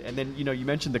unexpected. And then, you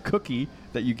mentioned the cookie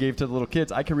that you gave to the little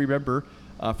kids. I can remember,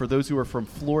 for those who are from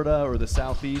Florida or the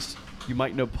Southeast, you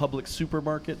might know Publix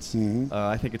supermarkets.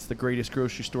 I think it's the greatest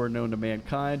grocery store known to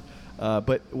mankind.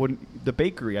 But when the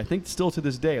bakery, I think still to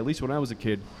this day, at least when I was a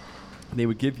kid, they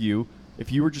would give you,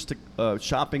 if you were just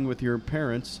shopping with your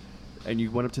parents and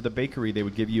you went up to the bakery, they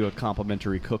would give you a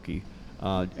complimentary cookie.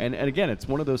 And again, it's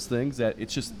one of those things that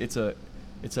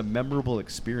it's a memorable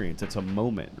experience. It's a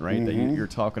moment, right? That you're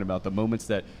talking about, the moments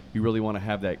that you really want to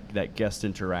have that guest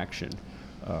interaction.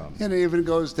 And it even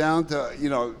goes down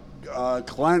to,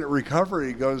 client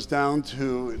recovery goes down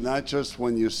to not just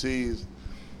when you see,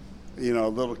 a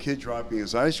little kid dropping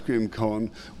his ice cream cone,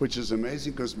 which is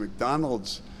amazing because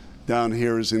McDonald's down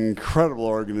here is an incredible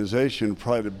organization,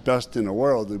 probably the best in the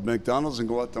world. The McDonald's in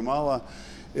Guatemala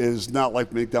is not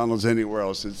like McDonald's anywhere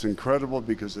else. It's incredible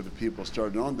because of the people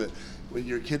starting on that. When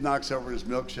your kid knocks over his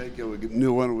milkshake, a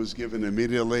new one was given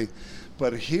immediately.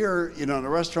 But here, in the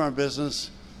restaurant business,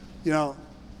 in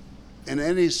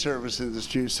any service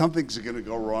industry, something's going to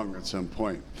go wrong at some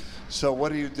point. So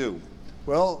what do?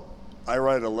 Well, I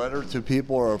write a letter to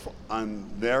people, or if I'm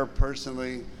there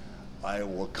personally, I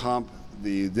will comp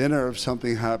the dinner if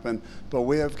something happened, but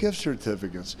we have gift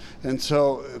certificates. And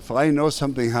so if I know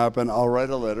something happened, I'll write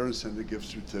a letter and send the gift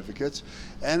certificates.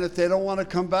 And if they don't want to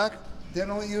come back, they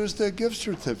don't use the gift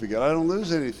certificate. I don't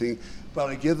lose anything,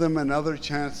 but I give them another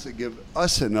chance to give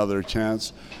us another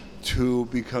chance to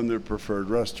become their preferred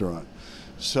restaurant.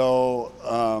 So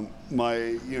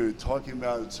talking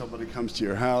about somebody comes to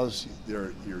your house,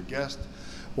 they're your guest.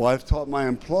 Well, I've taught my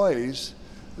employees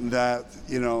that,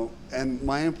 and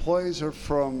my employees are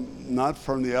not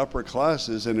from the upper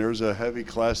classes, and there's a heavy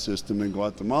class system in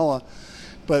Guatemala.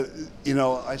 But,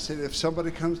 I said, if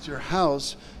somebody comes to your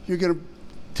house, you're going to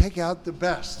take out the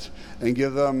best and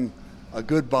give them a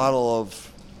good bottle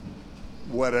of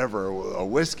whatever, a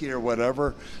whiskey or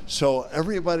whatever. So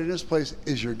everybody in this place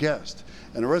is your guest.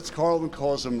 And the Ritz-Carlton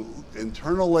calls them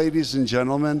internal ladies and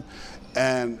gentlemen,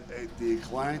 and the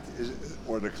client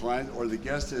or the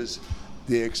guest is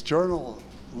the external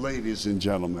ladies and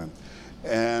gentlemen.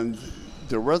 And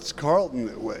the Ritz-Carlton,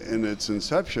 in its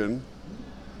inception,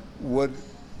 would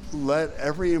let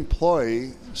every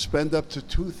employee spend up to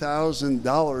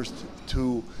 $2,000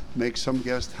 to make some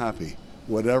guest happy,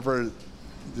 whatever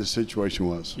the situation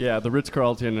was. Yeah, the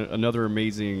Ritz-Carlton, another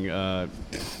amazing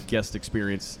guest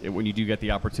experience when you do get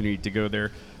the opportunity to go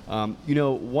there.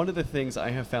 One of the things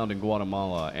I have found in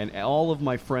Guatemala, and all of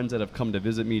my friends that have come to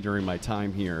visit me during my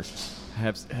time here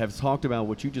have talked about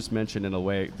what you just mentioned in a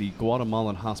way, the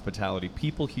Guatemalan hospitality.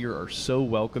 People here are so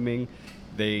welcoming.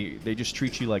 They just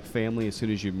treat you like family as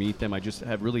soon as you meet them. I just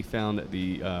have really found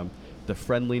the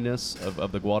friendliness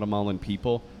of the Guatemalan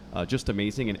people just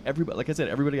amazing. And everybody, like I said,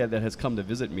 everybody that has come to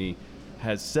visit me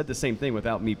has said the same thing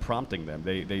without me prompting them.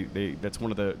 That's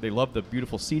one of they love the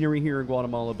beautiful scenery here in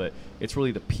Guatemala, but it's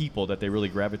really the people that they really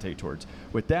gravitate towards.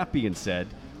 With that being said,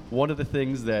 one of the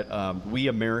things that we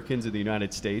Americans in the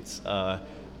United States, I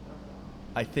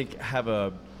think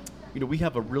we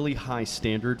have a really high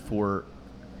standard for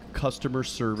customer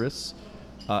service,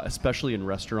 especially in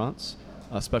restaurants,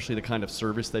 especially the kind of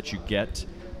service that you get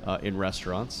in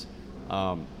restaurants.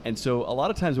 And so a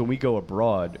lot of times when we go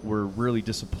abroad, we're really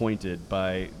disappointed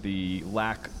by the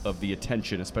lack of the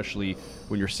attention, especially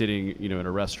when you're sitting, in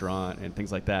a restaurant and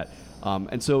things like that.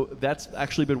 And so that's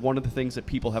actually been one of the things that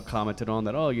people have commented on,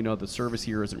 that, the service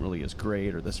here isn't really as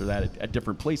great or this or that at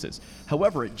different places.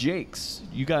 However, at Jake's,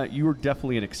 you were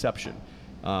definitely an exception.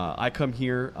 I come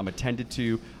here, I'm attended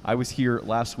to. I was here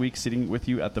last week sitting with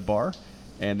you at the bar,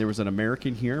 and there was an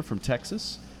American here from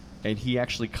Texas. And he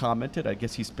actually commented, I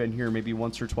guess he's been here maybe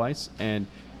once or twice, and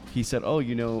he said,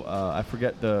 I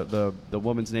forget the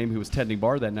woman's name who was tending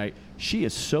bar that night. She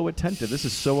is so attentive. This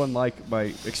is so unlike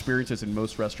my experiences in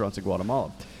most restaurants in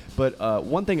Guatemala. But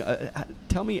one thing,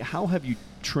 tell me, how have you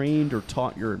trained or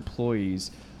taught your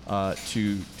employees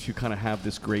to kind of have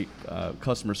this great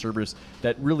customer service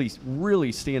that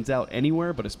really stands out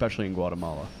anywhere, but especially in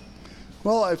Guatemala?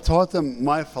 Well, I've taught them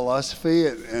my philosophy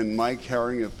and my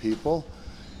caring of people.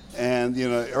 And,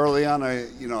 early on, I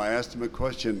asked them a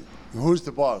question, who's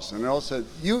the boss? And they all said,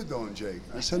 you don't, Jake.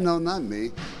 I said, no, not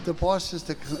me. The boss is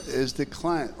the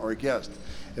client or guest.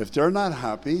 If they're not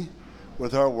happy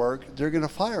with our work, they're going to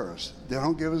fire us. They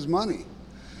don't give us money.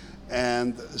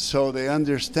 And so they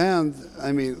understand,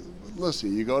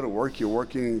 listen, you go to work, you're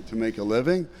working to make a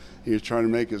living, you're trying to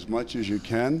make as much as you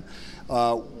can.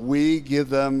 We give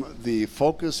them the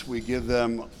focus, we give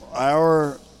them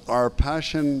our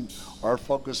passion, our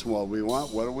focus on what we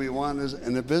want. What do we want is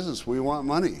in the business? We want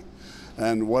money.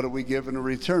 And what do we give in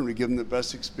return? We give them the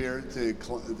best experience,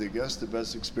 the guests, the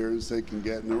best experience they can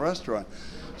get in the restaurant.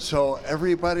 So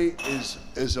everybody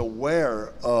is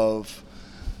aware of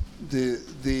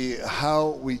the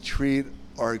how we treat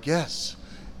our guests.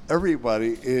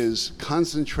 Everybody is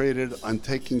concentrated on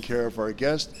taking care of our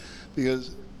guests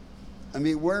because,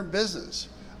 we're in business.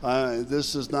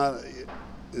 This is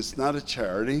it's not a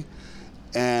charity,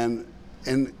 and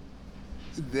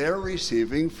they're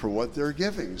receiving for what they're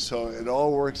giving. So it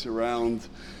all works around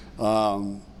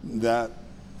that.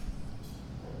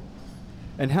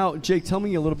 And how, Jake, tell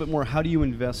me a little bit more. How do you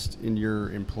invest in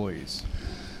your employees?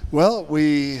 Well,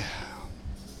 we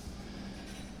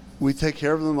take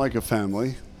care of them like a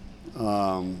family.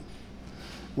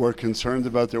 We're concerned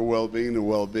about their well-being, the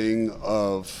well-being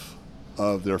of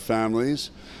their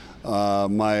families.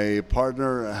 My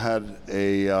partner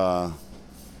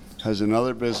has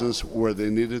another business where they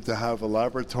needed to have a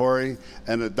laboratory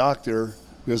and a doctor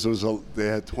because they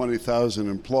had 20,000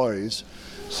 employees.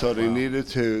 So they needed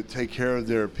to take care of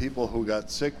their people who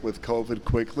got sick with COVID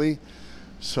quickly.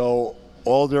 So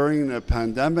all during the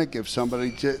pandemic, if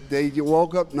somebody they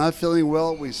woke up not feeling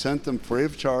well, we sent them free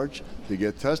of charge to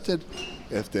get tested.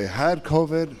 If they had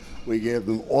COVID, we gave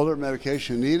them all their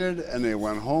medication needed, and they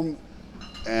went home,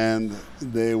 and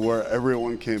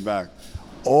everyone came back.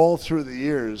 All through the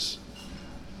years,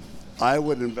 I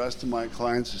would invest in my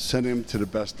clients, sending them to the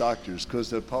best doctors, because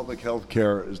the public health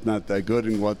care is not that good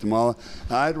in Guatemala.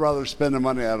 I'd rather spend the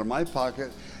money out of my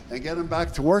pocket and get them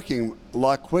back to working a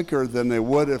lot quicker than they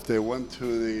would if they went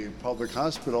to the public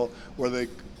hospital where they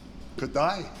could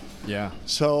die. Yeah.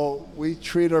 So we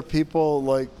treat our people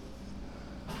like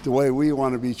the way we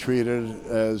want to be treated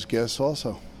as guests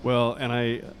also. Well, and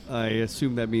I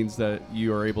assume that means that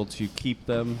you are able to keep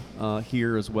them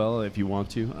here as well if you want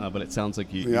to, but it sounds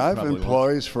like you Yeah, I've probably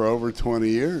employees for over 20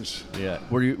 years. Yeah.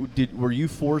 Were you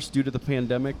forced due to the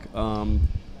pandemic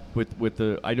with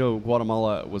the, I know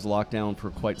Guatemala was locked down for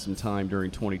quite some time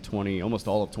during 2020, almost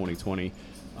all of 2020.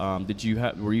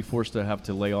 Were you forced to have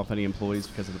to lay off any employees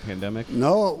because of the pandemic?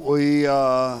 No, we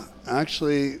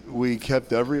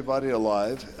kept everybody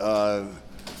alive.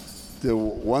 The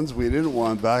ones we didn't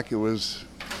want back, it was,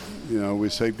 we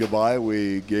said goodbye.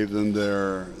 We gave them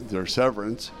their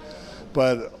severance,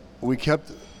 but we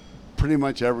kept pretty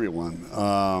much everyone.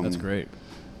 That's great.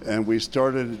 And we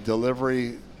started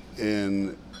delivery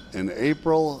in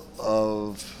April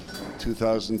of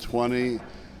 2020,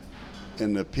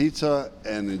 in the pizza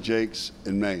and the Jake's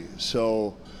in May.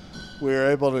 So we were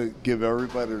able to give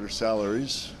everybody their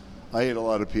salaries. I ate a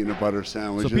lot of peanut butter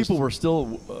sandwiches. So people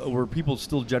were people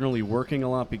still generally working a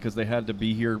lot because they had to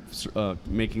be here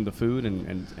making the food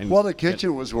and well, the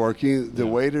kitchen was working. The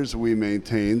waiters we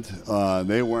maintained,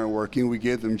 they weren't working. We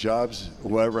gave them jobs.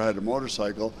 Whoever had a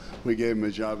motorcycle, we gave them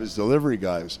a job as delivery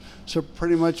guys. So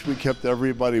pretty much we kept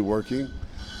everybody working.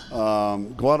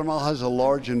 Guatemala has a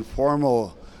large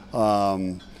informal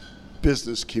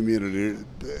business community.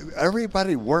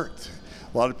 Everybody worked.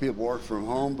 A lot of people work from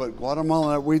home, but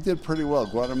Guatemala, we did pretty well.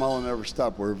 Guatemala never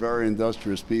stopped. We're very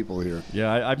industrious people here.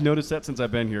 Yeah, I've noticed that since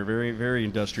I've been here. Very, very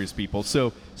industrious people.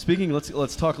 So speaking,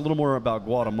 let's talk a little more about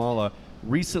Guatemala.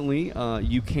 Recently,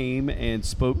 you came and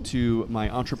spoke to my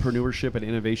entrepreneurship and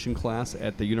innovation class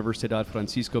at the Universidad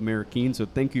Francisco Marroquín. So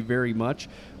thank you very much.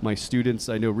 My students,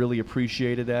 I know, really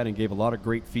appreciated that and gave a lot of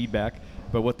great feedback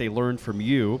about what they learned from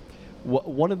you.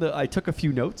 I took a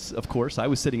few notes, of course. I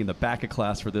was sitting in the back of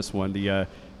class for this one.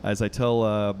 As I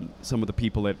tell some of the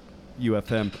people at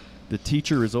UFM, the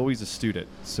teacher is always a student.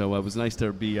 So it was nice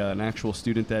to be an actual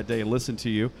student that day and listen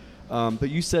to you. But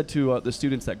you said to the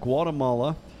students that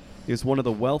Guatemala is one of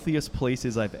the wealthiest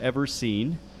places I've ever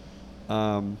seen.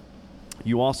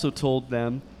 You also told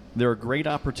them there are great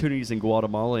opportunities in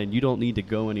Guatemala and you don't need to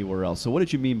go anywhere else. So what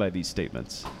did you mean by these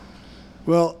statements?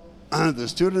 Well, the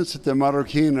students at the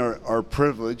Marroquin are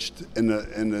privileged in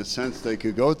the sense they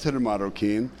could go to the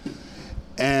Marroquin,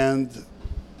 and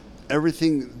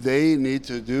everything they need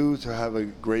to do to have a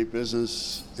great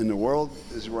business in the world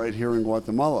is right here in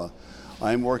Guatemala.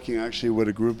 I'm working actually with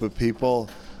a group of people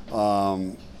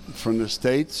from the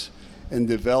States in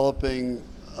developing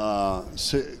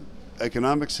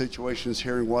economic situations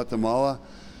here in Guatemala,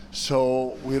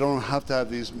 so we don't have to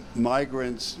have these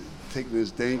migrants taking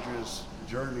this dangerous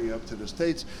journey up to the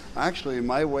States. Actually,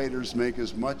 my waiters make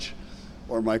as much,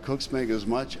 or my cooks make as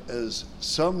much as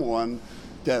someone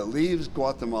that leaves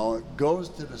Guatemala, goes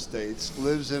to the States,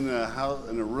 lives in a house,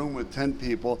 in a room with 10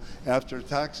 people, after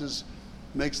taxes,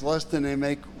 makes less than they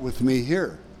make with me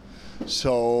here.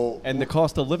 So, and the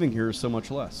cost of living here is so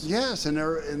much less. yes, in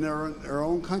their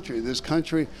own country. This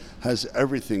country has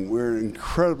everything. We're an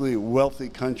incredibly wealthy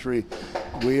country.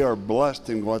 We are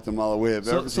blessed in Guatemala. We have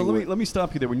everything. So let me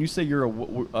stop you there. When you say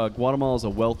Guatemala is a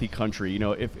wealthy country,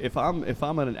 if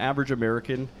I'm an average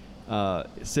American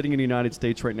sitting in the United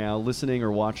States right now, listening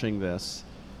or watching this,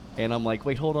 and I'm like,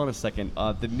 wait, hold on a second.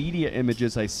 The media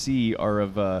images I see are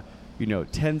of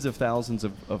tens of thousands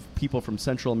of people from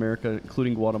Central America,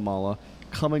 including Guatemala,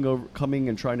 coming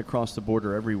and trying to cross the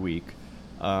border every week,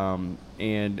 and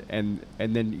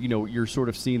then you're sort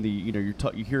of seeing you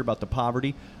hear about the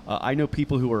poverty. I know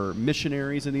people who are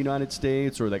missionaries in the United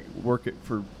States, or that work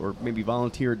or maybe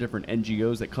volunteer at different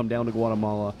NGOs that come down to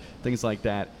Guatemala, things like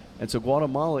that. And so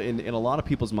Guatemala, in a lot of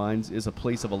people's minds, is a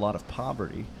place of a lot of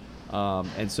poverty.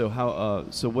 And so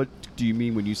so what do you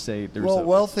mean when you say there's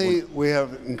wealthy? We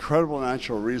have incredible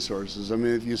natural resources. I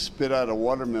mean, if you spit out a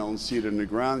watermelon seed in the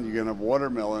ground, you're going to have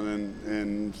watermelon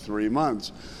in 3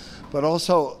 months. But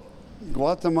also,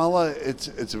 Guatemala,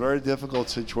 it's a very difficult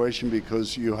situation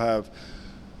because you have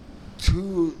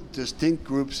two distinct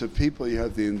groups of people. You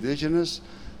have the indigenous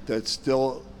that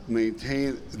still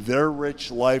maintain their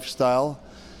rich lifestyle,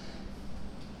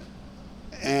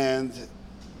 and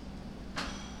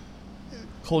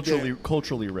culturally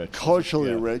rich.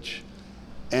 Culturally rich.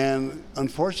 And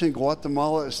unfortunately,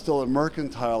 Guatemala is still a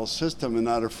mercantile system and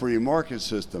not a free market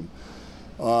system.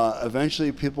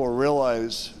 Eventually, people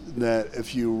realize that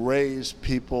if you raise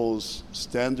people's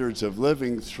standards of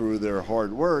living through their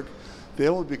hard work, they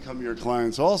will become your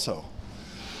clients also.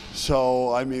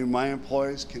 So, I mean, my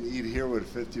employees can eat here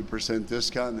with a 50%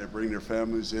 discount, and they bring their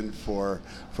families in for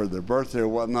their birthday or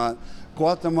whatnot.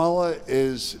 Guatemala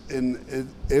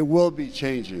it will be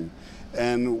changing,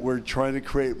 and we're trying to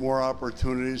create more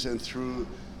opportunities, and through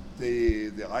the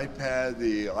iPad,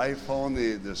 the iPhone,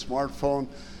 the smartphone,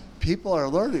 people are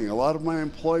learning. A lot of my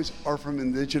employees are from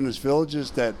indigenous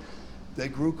villages that they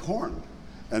grew corn,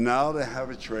 and now they have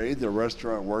a trade. They're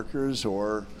restaurant workers,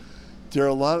 or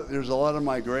there's a lot of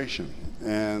migration,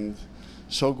 and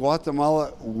so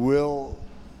Guatemala will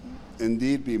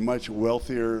indeed be much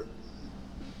wealthier.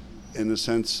 In a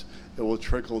sense, it will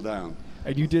trickle down.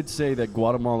 And you did say that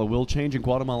Guatemala will change, and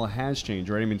Guatemala has changed,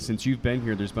 right? I mean, since you've been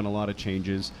here, there's been a lot of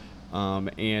changes.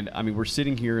 And I mean, we're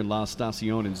sitting here in La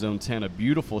Estacion in Zone 10, a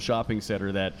beautiful shopping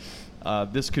center that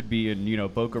this could be in,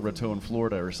 Boca Raton,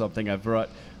 Florida or something.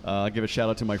 I'll give a shout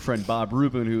out to my friend Bob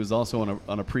Rubin, who was also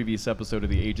on a previous episode of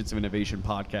the Agents of Innovation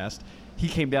podcast. He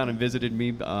came down and visited me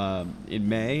in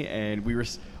May, and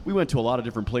we went to a lot of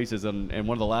different places, and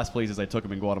one of the last places I took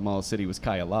him in Guatemala City was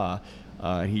Cayala.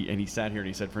 He sat here and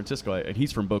he said, Francisco, and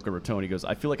he's from Boca Raton. He goes,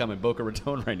 I feel like I'm in Boca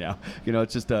Raton right now.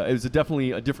 It's just it was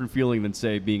definitely a different feeling than,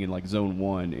 say, being in like Zone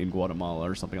 1 in Guatemala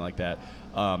or something like that,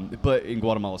 but in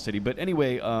Guatemala City. But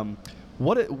anyway,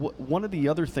 one of the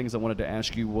other things I wanted to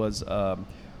ask you was,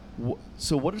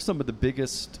 so what are some of the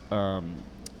biggest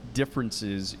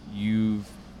differences you've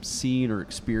seen or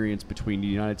experienced between the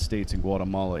United States and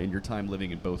Guatemala in your time living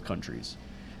in both countries?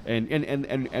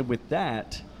 And with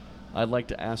that, I'd like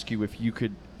to ask you if you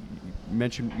could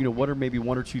mention, what are maybe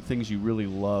one or two things you really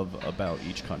love about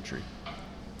each country?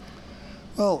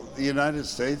 Well, the United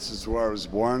States is where I was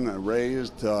born and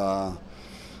raised. Growing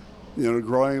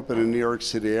up in the New York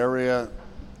City area,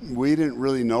 we didn't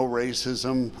really know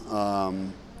racism.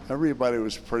 Everybody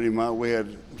was pretty much, we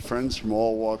had friends from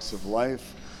all walks of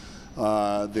life.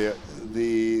 The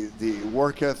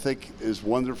work ethic is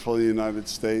wonderful in the United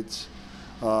States.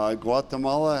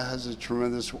 Guatemala has a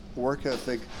tremendous work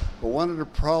ethic, but one of the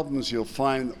problems you'll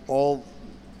find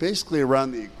basically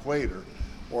around the equator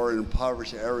or in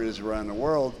impoverished areas around the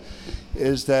world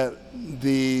is that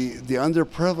the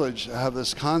underprivileged have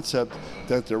this concept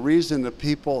that the reason the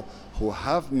people who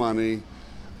have money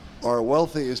are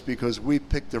wealthy is because we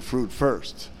pick the fruit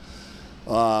first.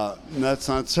 And that's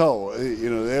not so.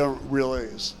 They don't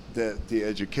realize that the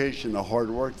education, the hard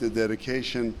work, the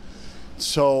dedication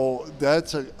So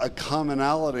that's a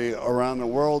commonality around the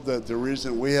world, that the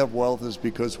reason we have wealth is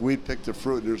because we pick the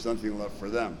fruit and there's nothing left for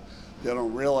them. They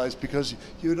don't realize, because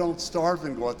you don't starve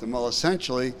in Guatemala.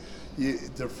 Essentially,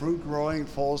 the fruit growing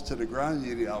falls to the ground.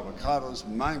 You eat avocados,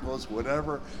 mangoes,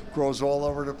 whatever, grows all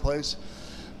over the place.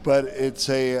 But it's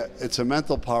a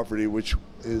mental poverty, which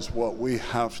is what we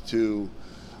have to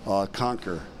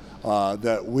conquer,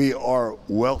 that we are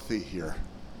wealthy here.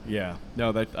 Yeah,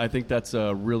 no, I think that's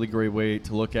a really great way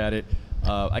to look at it.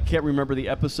 I can't remember the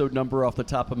episode number off the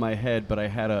top of my head, but I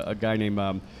had a guy named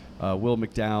Will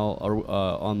McDowell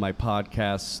on my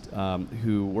podcast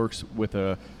who works with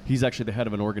he's actually the head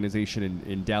of an organization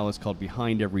in Dallas called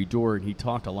Behind Every Door, and he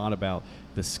talked a lot about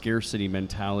the scarcity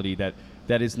mentality that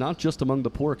is not just among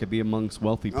the poor, it could be amongst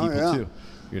wealthy people too.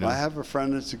 You know? I have a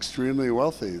friend that's extremely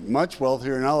wealthy, much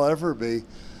wealthier than I'll ever be,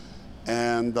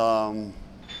 and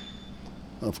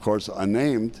of course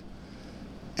unnamed,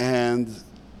 and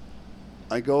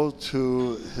I go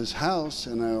to his house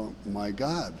and my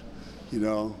God,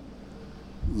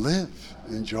 live,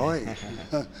 enjoy,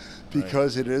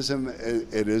 because it is a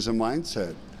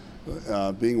mindset.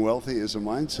 Being wealthy is a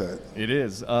mindset. It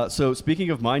is. So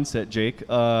speaking of mindset, Jake,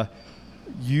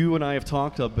 you and I have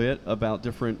talked a bit about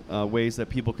different ways that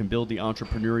people can build the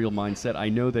entrepreneurial mindset. I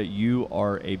know that you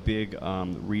are a big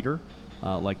reader,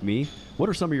 like me. What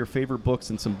are some of your favorite books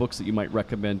and some books that you might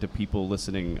recommend to people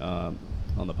listening on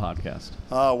the podcast?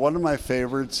 One of my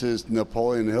favorites is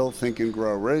Napoleon Hill, Think and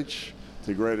Grow Rich,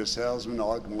 the greatest salesman,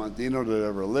 Og Mandino, that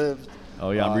ever lived.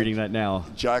 Oh, yeah, I'm reading that now.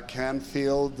 Jack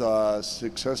Canfield,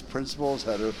 Success Principles,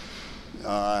 how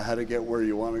to get where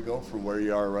you want to go from where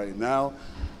you are right now.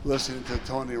 Listening to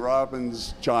Tony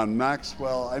Robbins, John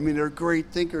Maxwell. I mean, there are great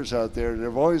thinkers out there. There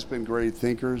have always been great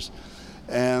thinkers.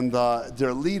 And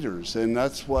they're leaders, and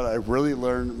that's what I've really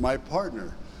learned. My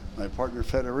partner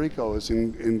Federico, is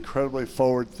an incredibly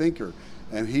forward thinker,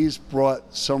 and he's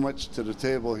brought so much to the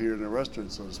table here in the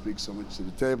restaurant, so to speak, so much to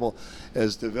the table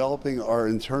as developing our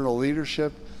internal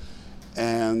leadership,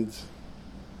 and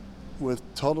with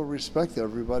total respect to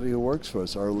everybody who works for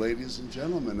us, our ladies and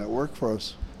gentlemen that work for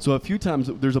us. So a few times,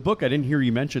 there's a book I didn't hear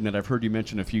you mention that I've heard you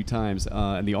mention a few times,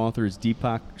 and the author is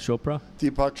Deepak Chopra.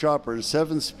 Deepak Chopra, The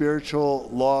 7 Spiritual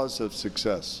Laws of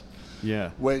Success. Yeah.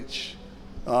 Which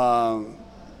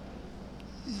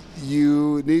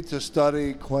you need to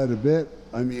study quite a bit.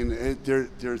 I mean, there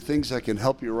are things that can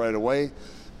help you right away,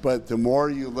 but the more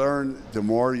you learn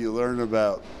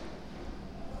about,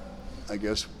 I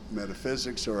guess,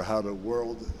 metaphysics or how the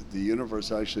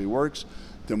universe actually works,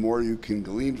 the more you can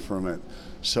glean from it.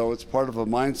 So it's part of a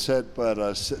mindset, but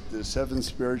The 7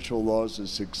 Spiritual Laws of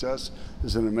Success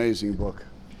is an amazing book.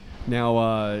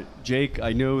 Now, Jake,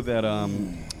 I know that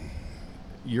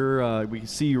we can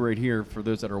see you right here. For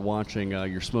those that are watching,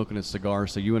 you're smoking a cigar.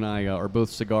 So you and I are both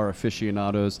cigar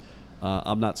aficionados.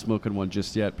 I'm not smoking one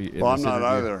just yet. Well, I'm not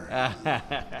either.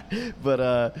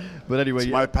 But anyway,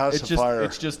 it's my pacifier.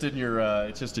 It's just in your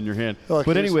hand. Well,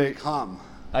 but anyway, calm.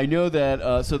 I know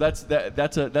that. So that's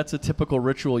a typical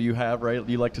ritual you have, right?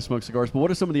 You like to smoke cigars. But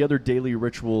what are some of the other daily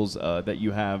rituals that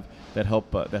you have that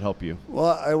help you?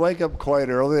 Well, I wake up quite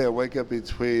early. I wake up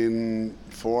between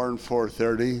 4 and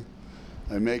 4:30.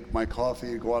 I make my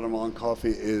coffee. Guatemalan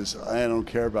coffee I don't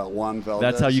care about Juan Valdez.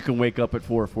 That's how you can wake up at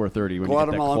 4:30.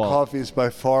 Guatemalan coffee is by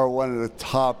far one of the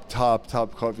top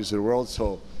coffees in the world.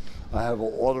 So I have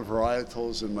all the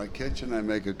varietals in my kitchen. I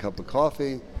make a cup of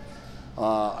coffee.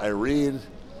 I read.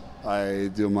 I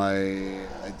do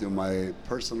my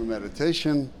personal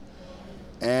meditation,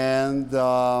 and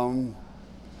I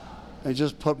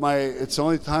just put it's the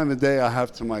only time of day I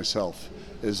have to myself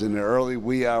is in the early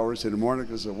wee hours in the morning,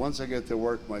 because once I get to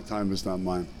work, my time is not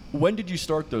mine. When did you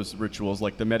start those rituals,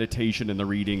 like the meditation and the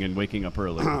reading and waking up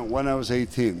early? When I was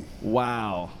 18.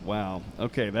 Wow.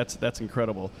 Okay, that's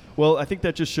incredible. Well, I think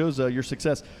that just shows your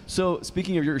success. So,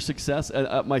 speaking of your success,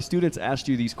 my students asked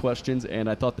you these questions, and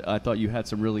I thought you had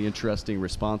some really interesting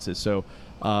responses. So,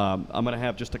 I'm going to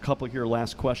have just a couple here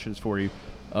last questions for you.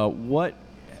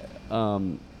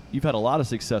 You've had a lot of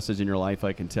successes in your life,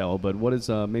 I can tell, but what is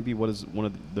one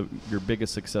of your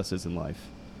biggest successes in life?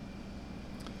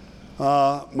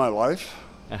 My life.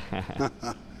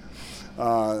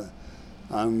 I'm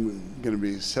going to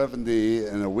be 70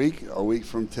 in a week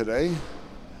from today.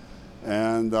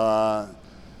 And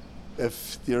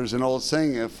if there's an old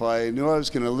saying, if I knew I was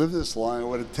going to live this long, I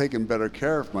would have taken better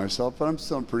care of myself, but I'm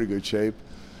still in pretty good shape.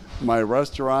 My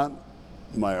restaurant,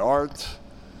 my art,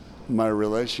 my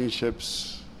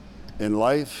relationships in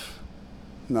life,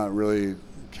 not really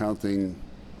counting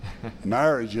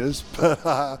marriages,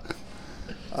 but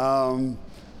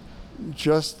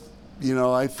just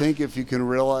I think if you can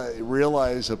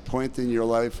realize a point in your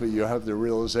life where you have the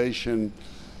realization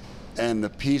and the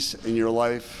peace in your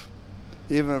life,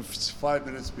 even if it's 5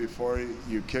 minutes before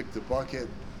you kick the bucket,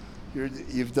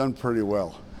 you've done pretty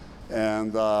well.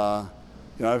 And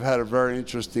I've had a very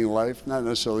interesting life, not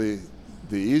necessarily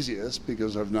the easiest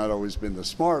because I've not always been the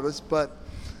smartest, but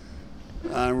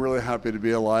I'm really happy to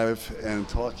be alive and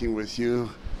talking with you,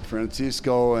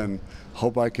 Francisco, and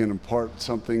hope I can impart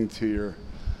something to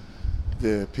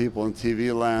the people in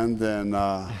TV land. And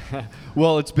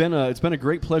well, it's been a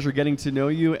great pleasure getting to know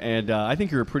you, and I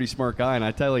think you're a pretty smart guy, and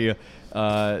I tell you,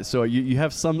 so you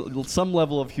have some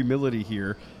level of humility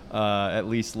here, at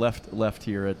least left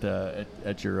here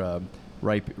at your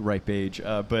ripe age.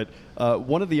 But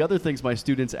one of the other things my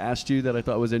students asked you that I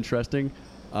thought was interesting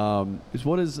is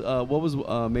what was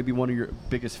maybe one of your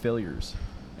biggest failures,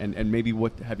 and maybe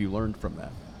what have you learned from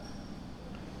that?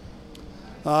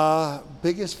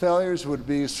 Biggest failures would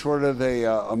be sort of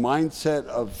a mindset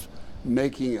of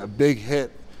making a big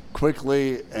hit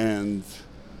quickly and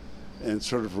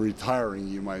sort of retiring,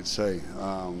 you might say.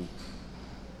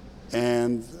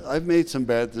 And I've made some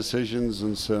bad decisions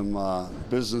and some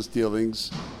business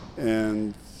dealings,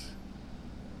 and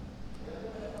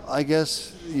I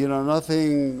guess,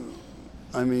 nothing,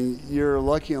 you're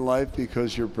lucky in life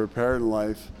because you're prepared in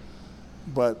life,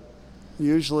 but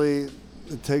usually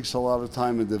it takes a lot of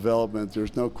time and development.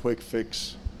 There's no quick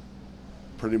fix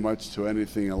pretty much to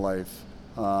anything in life.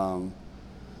 Some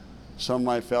of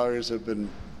my failures have been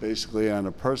basically on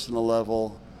a personal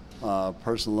level,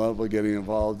 getting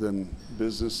involved in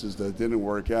businesses that didn't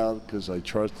work out because I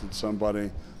trusted somebody.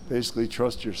 Basically,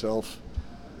 trust yourself,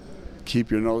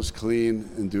 keep your nose clean,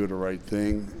 and do the right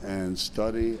thing, and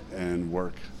study and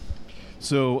work.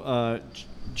 So,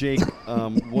 Jake,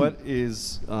 what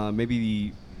is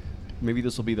maybe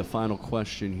this will be the final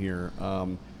question here.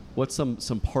 What's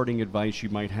some parting advice you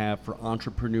might have for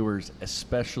entrepreneurs,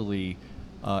 especially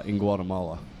in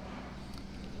Guatemala?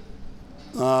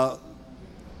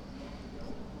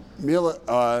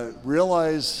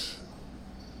 Realize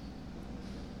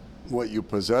what you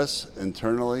possess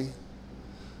internally.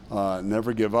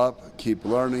 Never give up. Keep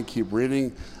learning. Keep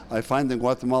reading. I find in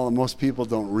Guatemala most people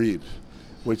don't read,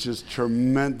 which is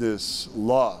tremendous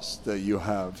loss that you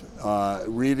have.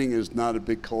 Reading is not a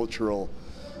big cultural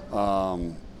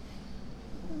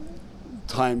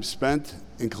time spent,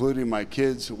 including my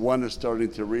kids. One is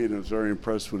starting to read and I was very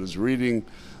impressed with his reading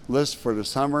list for the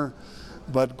summer.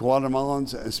 But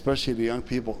Guatemalans, especially the young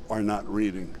people, are not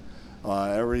reading.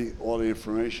 All the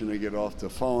information they get off the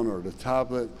phone or the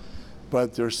tablet,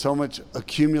 but there's so much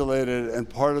accumulated, and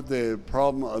part of the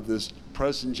problem of this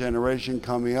present generation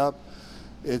coming up,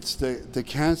 it's the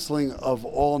canceling of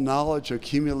all knowledge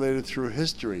accumulated through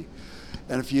history.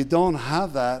 And if you don't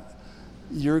have that,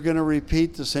 you're going to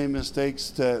repeat the same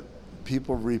mistakes that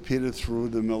people repeated through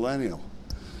the millennial.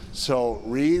 So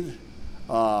read,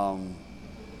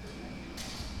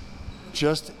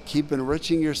 just keep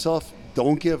enriching yourself.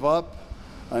 Don't give up.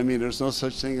 There's no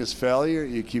such thing as failure.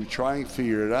 You keep trying,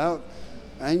 figure it out,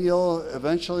 and you'll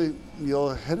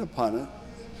hit upon it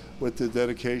with the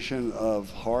dedication of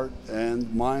heart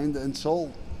and mind and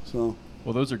soul. So,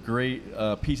 well, those are great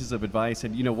pieces of advice.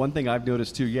 And one thing I've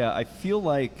noticed too, I feel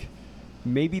like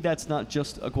maybe that's not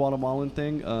just a Guatemalan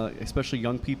thing, especially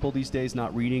young people these days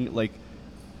not reading. Like,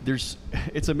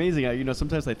 it's amazing.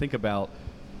 Sometimes I think about.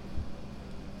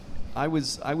 I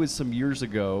was some years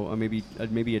ago,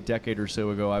 maybe a decade or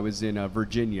so ago. I was in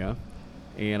Virginia,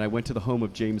 and I went to the home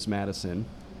of James Madison,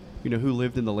 who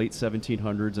lived in the late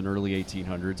 1700s and early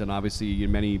 1800s, and obviously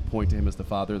many point to him as the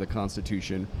father of the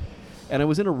Constitution. And I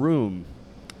was in a room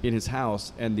in his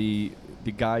house, and the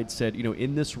guide said,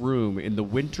 in this room, in the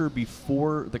winter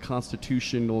before the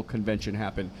Constitutional Convention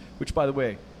happened, which, by the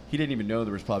way, he didn't even know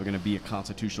there was probably going to be a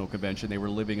constitutional convention. They were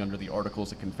living under the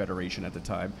Articles of Confederation at the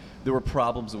time. There were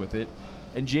problems with it.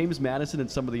 And James Madison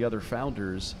and some of the other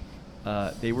founders,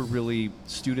 they were really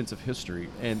students of history.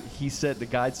 And the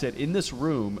guide said, in this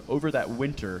room, over that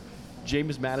winter,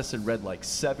 James Madison read like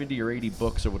 70 or 80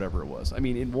 books or whatever it was.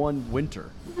 In one winter.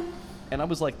 And I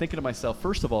was like thinking to myself,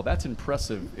 first of all, that's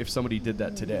impressive if somebody did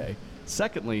that today.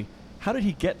 Secondly, how did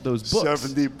he get those books?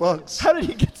 70 bucks. How did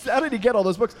he get all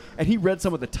those books? And he read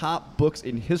some of the top books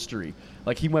in history.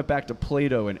 Like, he went back to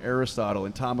Plato and Aristotle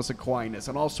and Thomas Aquinas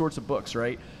and all sorts of books,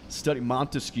 right? Study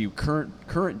Montesquieu,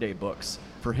 current day books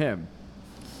for him.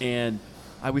 And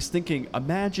I was thinking,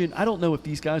 imagine, I don't know if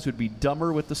these guys would be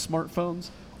dumber with the smartphones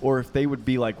or if they would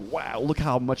be like, wow, look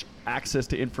how much access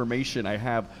to information I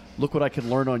have. Look what I can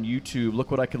learn on YouTube.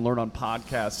 Look what I can learn on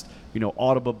podcasts,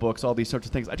 Audible books, all these sorts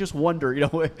of things. I just wonder,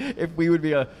 if we would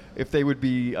be if they would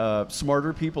be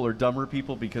smarter people or dumber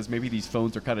people, because maybe these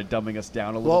phones are kind of dumbing us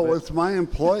down a little bit. Well, with my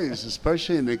employees,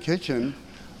 especially in the kitchen,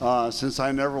 since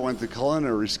I never went to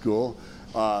culinary school,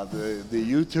 the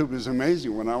YouTube is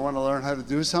amazing. When I want to learn how to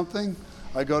do something,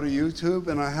 I go to YouTube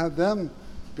and I have them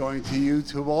going to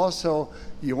YouTube also.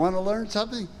 You want to learn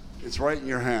something? It's right in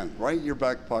your hand, right in your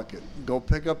back pocket. Go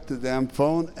pick up the damn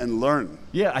phone and learn.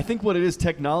 Yeah, I think what it is,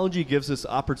 technology gives us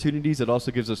opportunities. It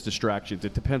also gives us distractions.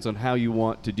 It depends on how you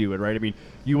want to do it, right? I mean,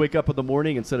 you wake up in the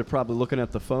morning, instead of probably looking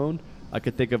at the phone, I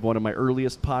could think of one of my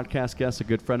earliest podcast guests, a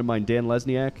good friend of mine, Dan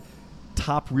Lesniak,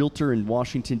 top realtor in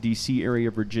Washington, D.C.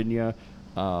 area, Virginia.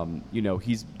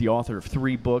 He's the author of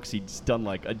 3 books. He's done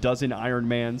like a dozen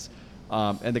Ironmans.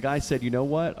 And the guy said, you know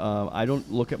what? I don't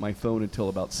look at my phone until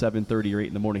about 7:30 or 8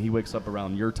 in the morning. He wakes up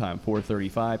around your time,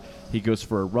 4:35. He goes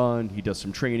for a run. He does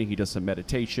some training. He does some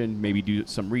meditation, maybe do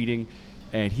some reading.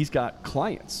 And he's got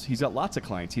clients. He's got lots of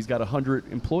clients. He's got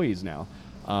 100 employees now.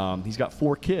 He's got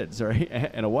 4 kids, right,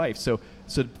 and a wife. So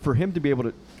for him to be able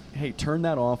to, hey, turn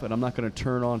that off, and I'm not going to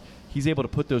turn on, he's able to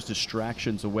put those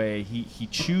distractions away. He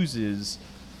chooses,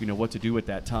 what to do at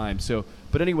that time. So,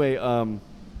 but anyway,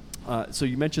 so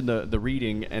you mentioned the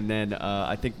reading, and then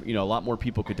I think a lot more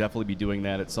people could definitely be doing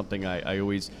that. It's something I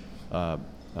always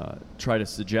try to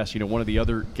suggest. One of the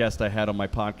other guests I had on my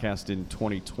podcast in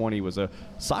 2020 was a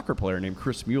soccer player named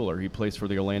Chris Mueller. He plays for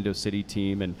the Orlando City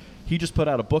team, and he just put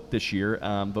out a book this year.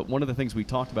 But one of the things we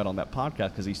talked about on that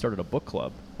podcast, because he started a book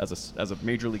club as a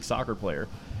Major League Soccer player,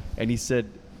 and he said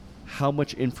how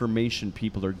much information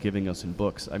people are giving us in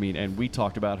books. I mean, and we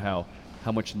talked about how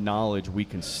much knowledge we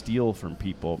can steal from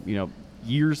people.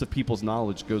 Years of people's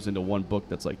knowledge goes into one book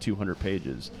that's like 200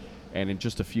 pages. And in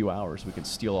just a few hours, we can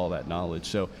steal all that knowledge.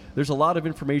 So there's a lot of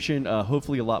information.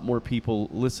 Hopefully a lot more people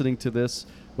listening to this,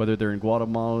 whether they're in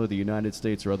Guatemala, the United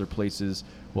States, or other places,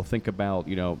 will think about,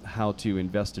 how to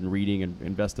invest in reading and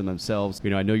invest in themselves.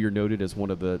 I know you're noted as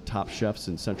one of the top chefs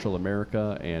in Central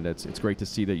America, and it's great to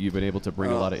see that you've been able to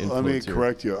bring a lot of influence. Let me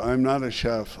correct you. I'm not a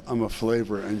chef. I'm a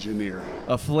flavor engineer.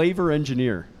 A flavor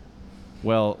engineer.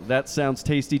 Well, that sounds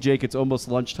tasty, Jake. It's almost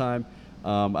lunchtime.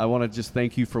 I want to just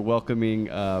thank you for welcoming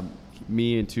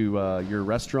me into your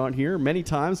restaurant here many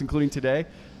times, including today,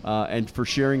 and for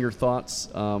sharing your thoughts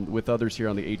with others here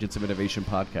on the Agents of Innovation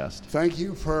podcast. Thank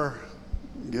you for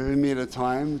giving me the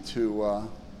time to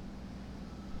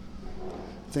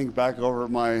think back over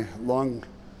my long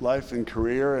life and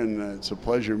career, and it's a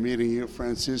pleasure meeting you,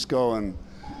 Francisco,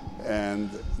 and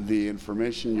the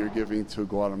information you're giving to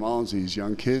Guatemalans, these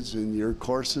young kids, in your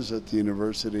courses at the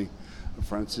University of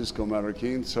Francisco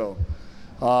Marroquin. So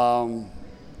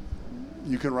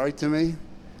you can write to me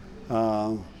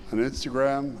on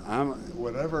Instagram,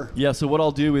 whatever. Yeah, so what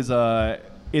I'll do is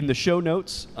in the show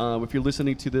notes, if you're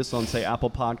listening to this on, say,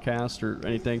 Apple Podcast or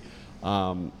anything,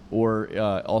 or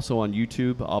also on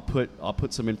YouTube, I'll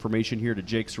put some information here to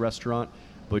Jake's Restaurant.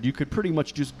 But you could pretty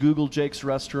much just Google Jake's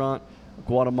Restaurant,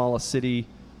 Guatemala City.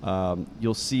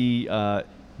 You'll see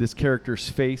this character's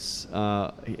face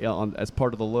as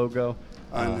part of the logo.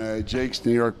 On Jake's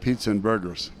New York Pizza and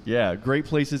Burgers. Yeah, great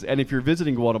places. And if you're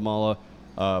visiting Guatemala,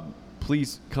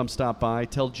 please come stop by.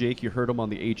 Tell Jake you heard him on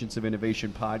the Agents of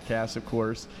Innovation podcast, of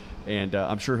course. And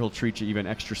I'm sure he'll treat you even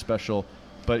extra special.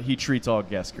 But he treats all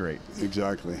guests great.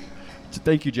 Exactly. So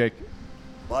thank you, Jake.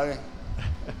 Bye.